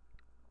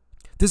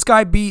 This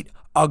guy beat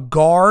a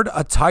guard,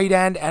 a tight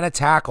end, and a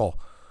tackle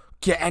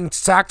and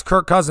sacked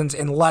Kirk Cousins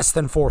in less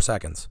than 4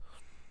 seconds.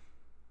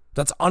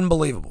 That's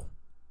unbelievable.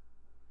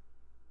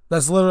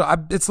 It's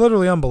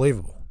literally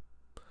unbelievable.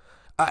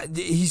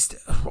 He's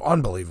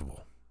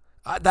unbelievable.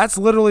 That's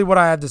literally what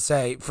I had to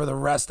say for the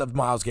rest of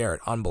Myles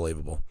Garrett.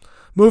 Unbelievable.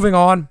 Moving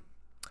on.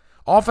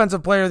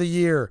 Offensive Player of the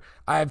Year.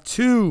 I have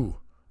 2.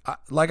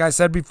 Like I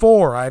said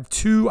before, I have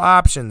 2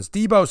 options.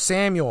 Deebo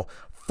Samuel,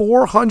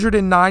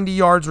 490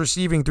 yards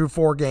receiving through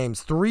 4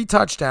 games, 3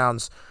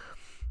 touchdowns.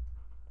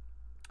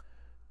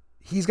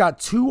 He's got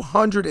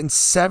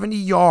 270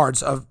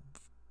 yards of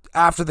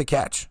after the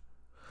catch.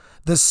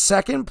 The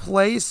second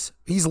place,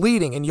 he's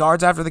leading in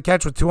yards after the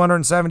catch with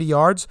 270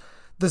 yards.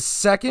 The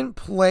second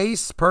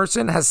place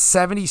person has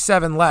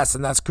 77 less,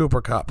 and that's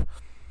Cooper Kupp.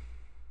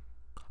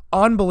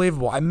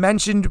 Unbelievable. I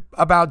mentioned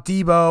about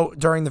Deebo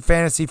during the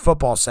fantasy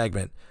football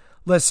segment.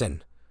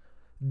 Listen,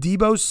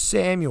 Deebo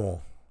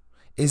Samuel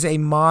is a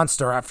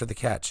monster after the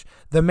catch.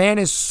 The man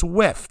is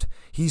swift.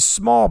 He's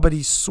small, but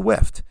he's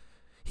swift.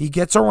 He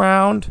gets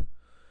around.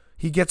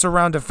 He gets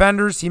around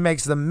defenders. He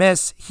makes them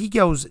miss. He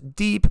goes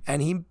deep,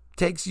 and he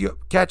takes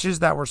catches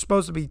that were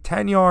supposed to be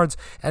 10 yards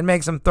and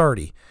makes them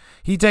 30.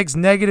 He takes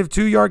negative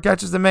 2-yard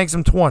catches and makes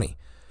them 20.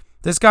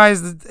 This guy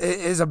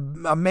is a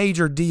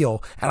major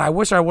deal, and I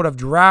wish I would have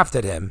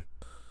drafted him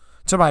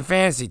to my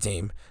fantasy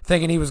team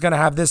thinking he was going to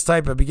have this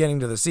type of beginning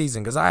to the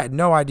season because I had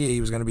no idea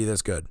he was going to be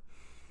this good.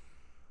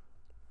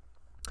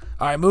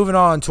 All right, moving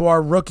on to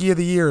our Rookie of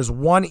the Years,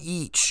 one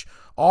each.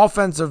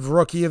 Offensive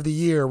Rookie of the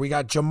Year, we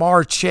got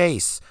Ja'Marr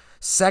Chase,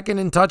 second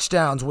in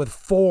touchdowns with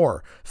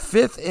 4,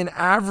 fifth in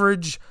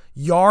average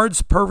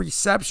yards per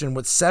reception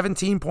with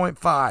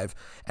 17.5,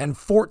 and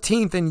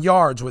 14th in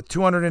yards with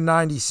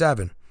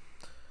 297.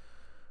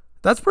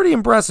 That's pretty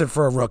impressive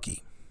for a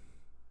rookie.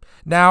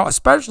 Now,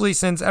 especially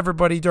since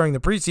everybody during the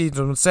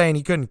preseason was saying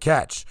he couldn't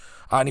catch,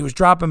 and he was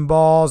dropping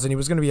balls, and he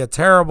was going to be a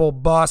terrible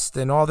bust,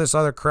 and all this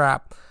other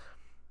crap.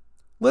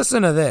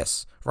 Listen to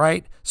this,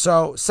 right?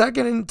 So,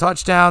 second in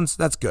touchdowns,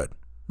 that's good,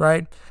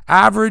 right?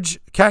 Average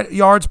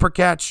yards per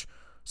catch,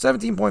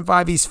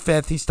 17.5, he's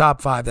fifth. He's top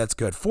 5. That's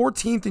good.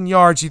 14th in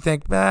yards, you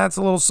think, that's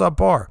a little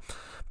subpar.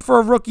 For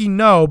a rookie,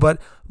 no,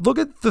 but look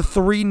at the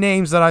 3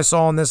 names that I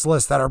saw on this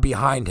list that are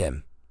behind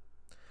him.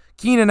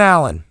 Keenan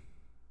Allen,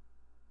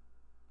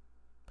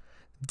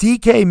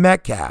 DK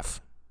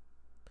Metcalf,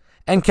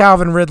 and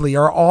Calvin Ridley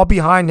are all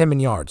behind him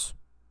in yards.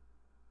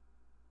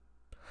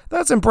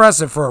 That's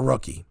impressive for a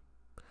rookie.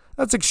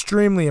 That's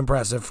extremely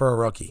impressive for a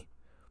rookie.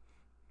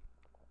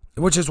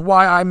 Which is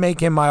why I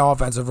make him my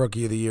offensive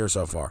rookie of the year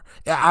so far.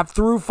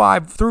 Through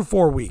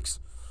 4 weeks.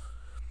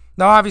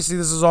 Now, obviously,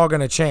 this is all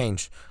going to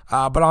change,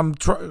 but I'm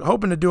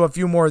hoping to do a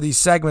few more of these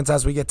segments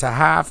as we get to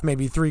half,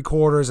 maybe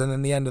 3/4, and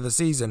then the end of the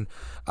season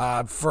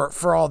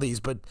for all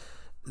these. But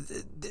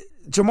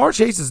Ja'Marr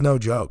Chase is no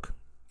joke.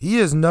 He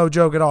is no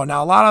joke at all.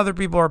 Now, a lot of other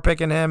people are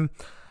picking him.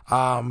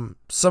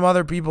 Some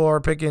other people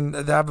are picking.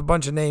 They have a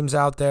bunch of names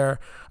out there,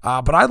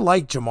 but I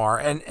like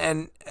Ja'Marr,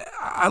 and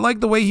I like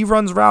the way he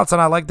runs routes,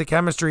 and I like the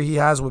chemistry he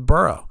has with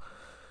Burrow.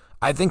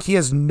 I think he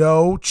has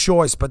no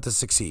choice but to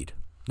succeed.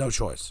 No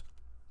choice.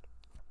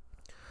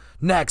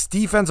 Next,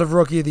 Defensive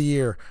Rookie of the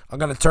Year. I'm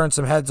going to turn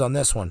some heads on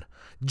this one.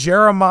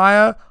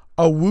 Jeremiah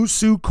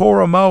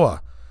Owusu-Koramoah,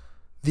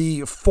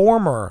 the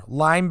former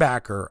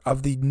linebacker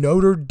of the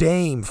Notre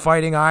Dame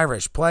Fighting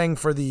Irish, playing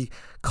for the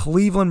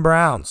Cleveland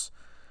Browns.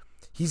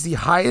 He's the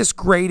highest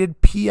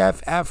graded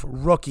PFF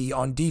rookie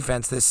on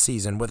defense this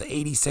season with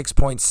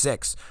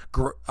 86.6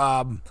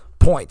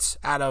 points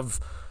out of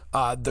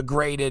the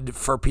graded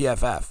for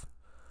PFF.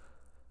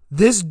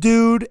 This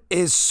dude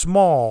is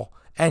small,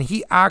 and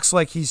he acts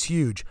like he's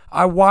huge.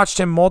 I watched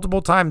him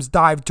multiple times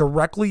dive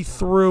directly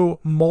through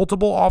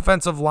multiple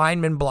offensive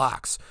lineman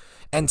blocks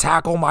and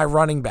tackle my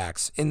running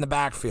backs in the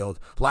backfield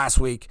last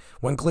week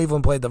when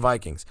Cleveland played the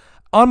Vikings.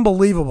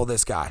 Unbelievable,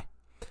 this guy.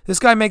 This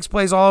guy makes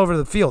plays all over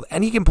the field,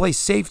 and he can play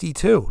safety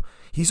too.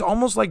 He's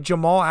almost like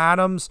Jamal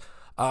Adams,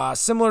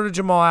 similar to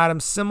Jamal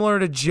Adams, similar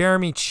to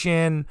Jeremy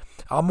Chin,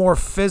 a more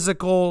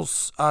physical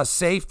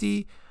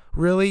safety,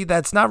 really.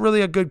 That's not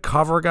really a good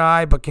cover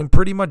guy, but can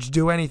pretty much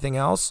do anything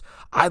else.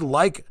 I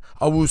like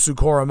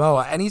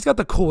Owusu-Koramoah, and he's got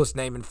the coolest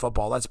name in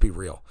football, let's be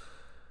real.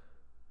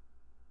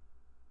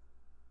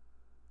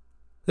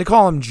 They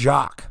call him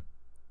Jock.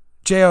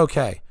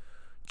 J-O-K.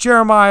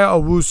 Jeremiah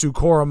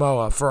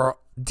Owusu-Koramoah for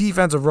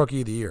Defensive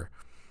Rookie of the Year.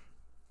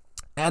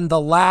 And the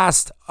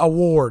last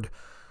award,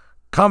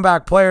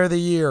 Comeback Player of the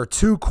Year,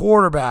 2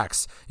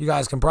 quarterbacks. You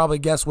guys can probably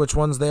guess which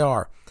ones they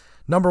are.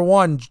 Number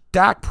 1,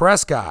 Dak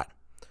Prescott.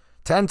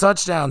 10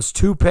 touchdowns,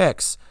 2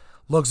 picks.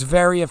 Looks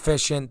very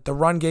efficient. The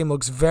run game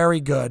looks very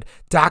good.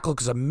 Dak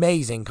looks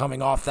amazing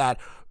coming off that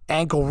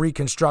ankle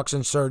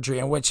reconstruction surgery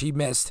in which he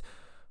missed,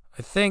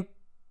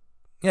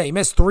 he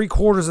missed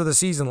 3/4 of the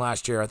season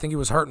last year. I think he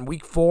was hurt in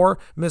week 4,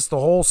 missed the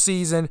whole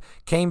season,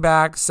 came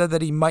back, said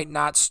that he might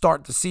not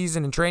start the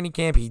season in training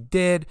camp. He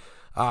did.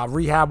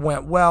 Rehab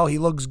went well. He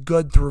looks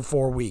good through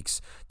 4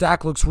 weeks.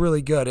 Dak looks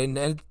really good, and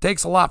it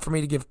takes a lot for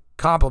me to give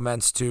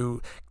compliments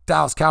to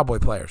Dallas Cowboy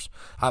players.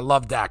 I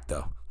love Dak,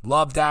 though.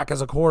 Love Dak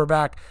as a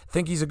quarterback.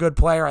 Think he's a good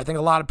player. I think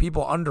a lot of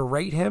people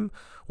underrate him,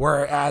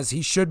 whereas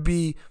he should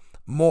be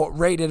more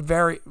rated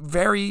very,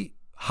 very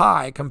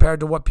high compared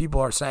to what people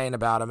are saying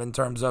about him in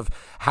terms of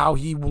how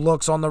he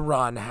looks on the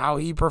run, how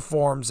he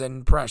performs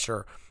in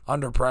pressure,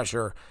 under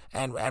pressure,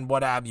 and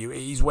what have you.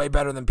 He's way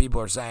better than people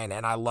are saying,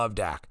 and I love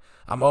Dak.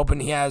 I'm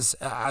hoping he has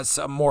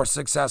a more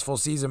successful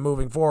season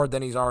moving forward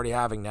than he's already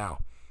having now.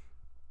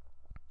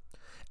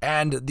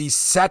 And the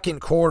second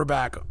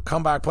quarterback,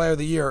 Comeback Player of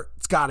the Year,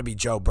 it's got to be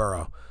Joe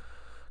Burrow.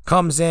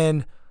 Comes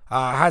in,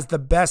 has the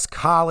best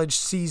college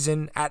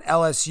season at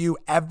LSU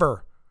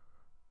ever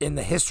in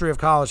the history of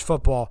college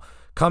football.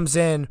 Comes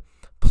in,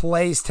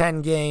 plays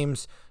 10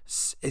 games,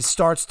 it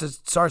starts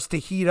to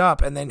heat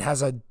up, and then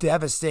has a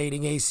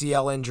devastating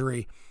ACL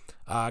injury.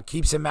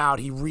 Keeps him out.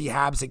 He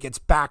rehabs it, gets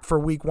back for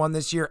week 1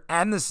 this year.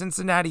 And the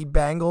Cincinnati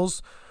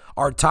Bengals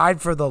are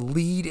tied for the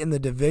lead in the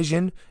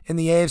division in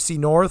the AFC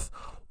North.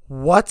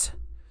 What?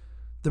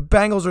 The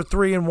Bengals are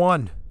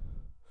 3-1.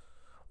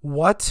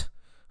 What?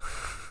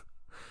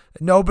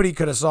 Nobody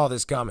could have saw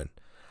this coming.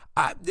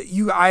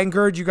 I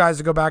encourage you guys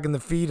to go back in the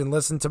feed and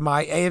listen to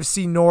my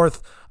AFC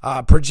North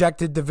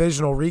projected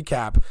divisional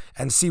recap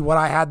and see what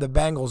I had the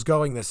Bengals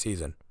going this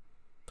season.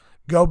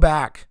 Go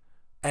back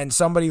and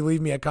somebody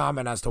leave me a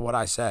comment as to what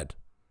I said,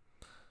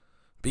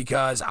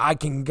 because I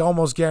can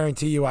almost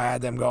guarantee you I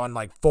had them going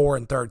like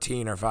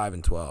 4-13 or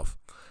 5-12,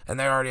 and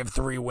they already have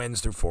 3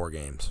 wins through 4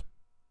 games.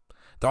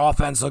 The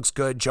offense looks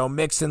good. Joe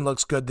Mixon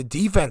looks good. The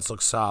defense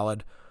looks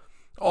solid.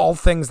 All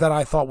things that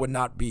I thought would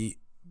not be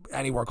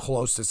anywhere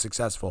close to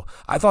successful.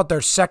 I thought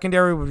their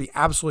secondary would be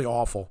absolutely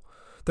awful.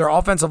 Their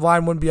offensive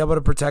line wouldn't be able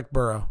to protect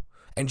Burrow.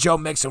 And Joe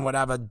Mixon would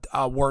have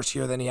a worse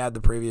year than he had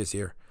the previous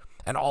year.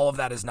 And all of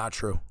that is not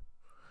true.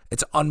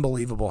 It's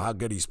unbelievable how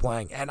good he's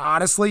playing. And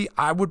honestly,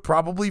 I would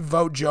probably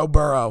vote Joe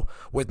Burrow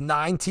with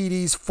 9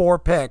 TDs, 4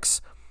 picks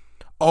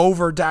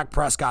over Dak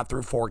Prescott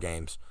through 4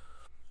 games.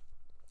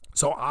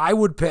 So I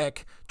would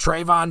pick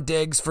Trayvon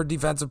Diggs for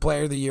Defensive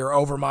Player of the Year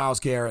over Myles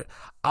Garrett.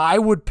 I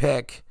would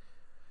pick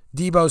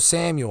Deebo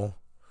Samuel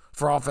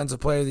for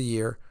Offensive Player of the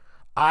Year.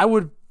 I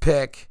would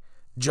pick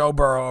Joe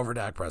Burrow over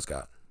Dak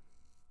Prescott.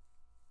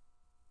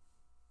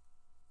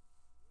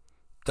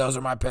 Those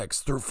are my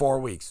picks through 4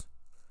 weeks.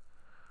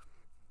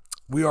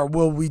 We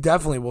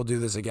definitely will do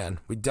this again.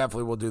 We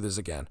definitely will do this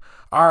again.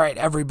 All right,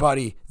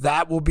 everybody.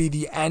 That will be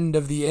the end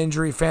of the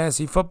Injury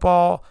Fantasy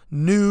Football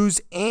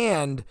news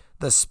and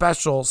the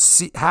special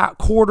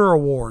quarter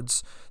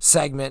awards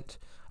segment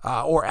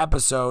or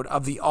episode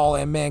of the All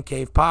In Man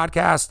Cave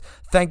podcast.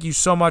 Thank you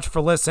so much for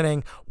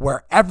listening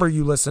wherever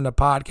you listen to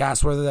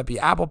podcasts, whether that be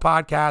Apple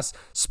Podcasts,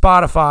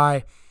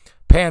 Spotify,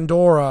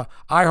 Pandora,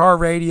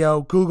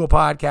 iHeartRadio, Google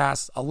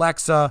Podcasts,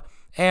 Alexa,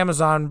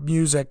 Amazon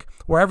Music,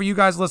 wherever you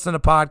guys listen to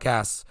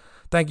podcasts.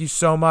 Thank you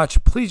so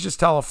much. Please just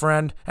tell a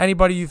friend,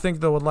 anybody you think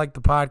that would like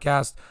the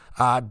podcast,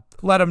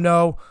 let them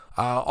know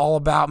all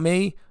about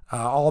me,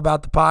 all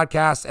about the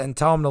podcast, and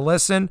tell them to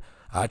listen.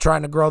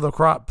 Trying to grow the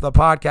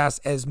podcast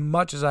as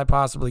much as I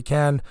possibly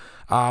can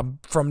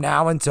from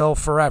now until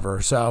forever.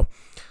 So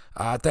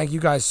thank you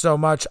guys so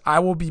much. I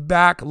will be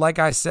back, like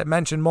I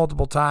mentioned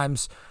multiple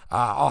times.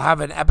 I'll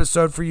have an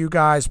episode for you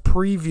guys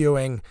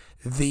previewing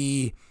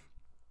the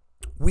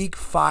Week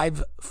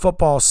 5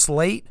 football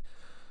slate,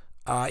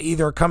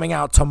 either coming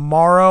out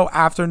tomorrow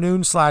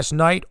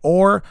afternoon/night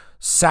or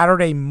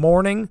Saturday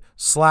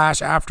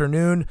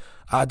morning/afternoon,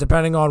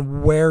 depending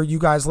on where you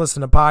guys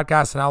listen to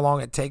podcasts and how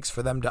long it takes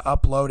for them to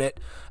upload it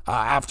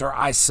after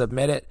I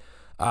submit it.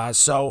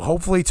 So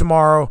hopefully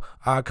tomorrow,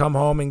 come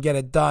home and get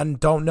it done.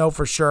 Don't know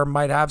for sure.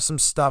 Might have some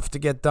stuff to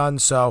get done.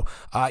 So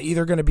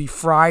either going to be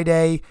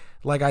Friday,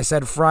 like I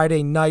said,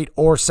 Friday night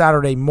or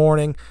Saturday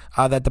morning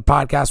that the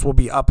podcast will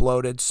be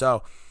uploaded.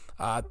 So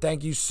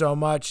thank you so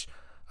much.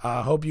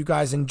 Hope you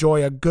guys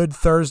enjoy a good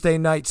Thursday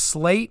night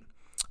slate.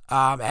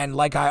 And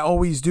like I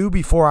always do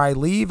before I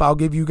leave, I'll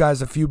give you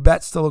guys a few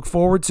bets to look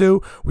forward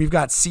to. We've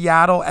got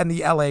Seattle and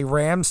the LA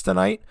Rams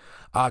tonight.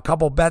 A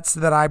couple bets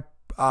that I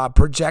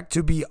project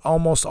to be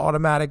almost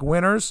automatic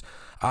winners.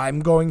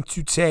 I'm going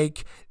to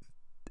take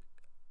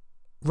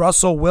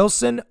Russell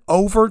Wilson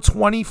over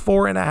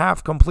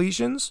 24.5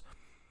 completions.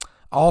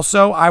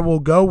 Also, I will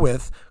go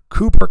with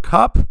Cooper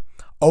Kupp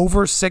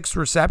over 6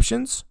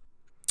 receptions.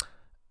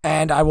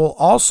 And I will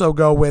also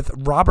go with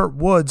Robert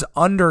Woods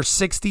under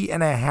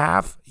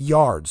 60.5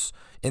 yards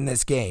in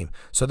this game.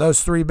 So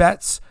those 3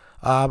 bets,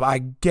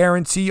 I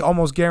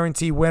almost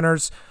guarantee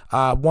winners.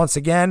 Once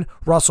again,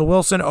 Russell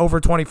Wilson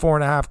over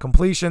 24.5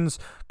 completions,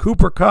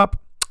 Cooper Kupp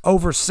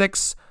over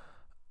 6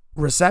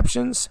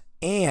 receptions,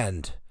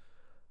 and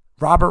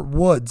Robert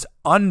Woods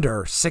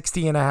under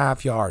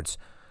 60.5 yards.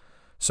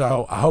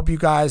 So I hope you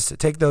guys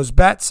take those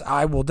bets.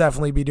 I will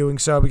definitely be doing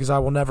so because I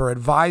will never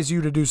advise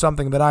you to do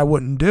something that I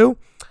wouldn't do.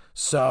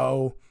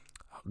 So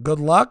good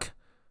luck.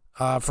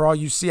 For all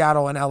you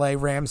Seattle and LA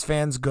Rams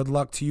fans, good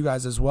luck to you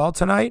guys as well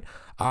tonight.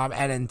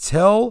 And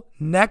until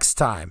next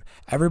time,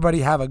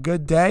 everybody have a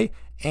good day.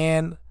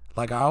 And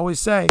like I always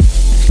say,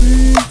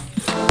 peace.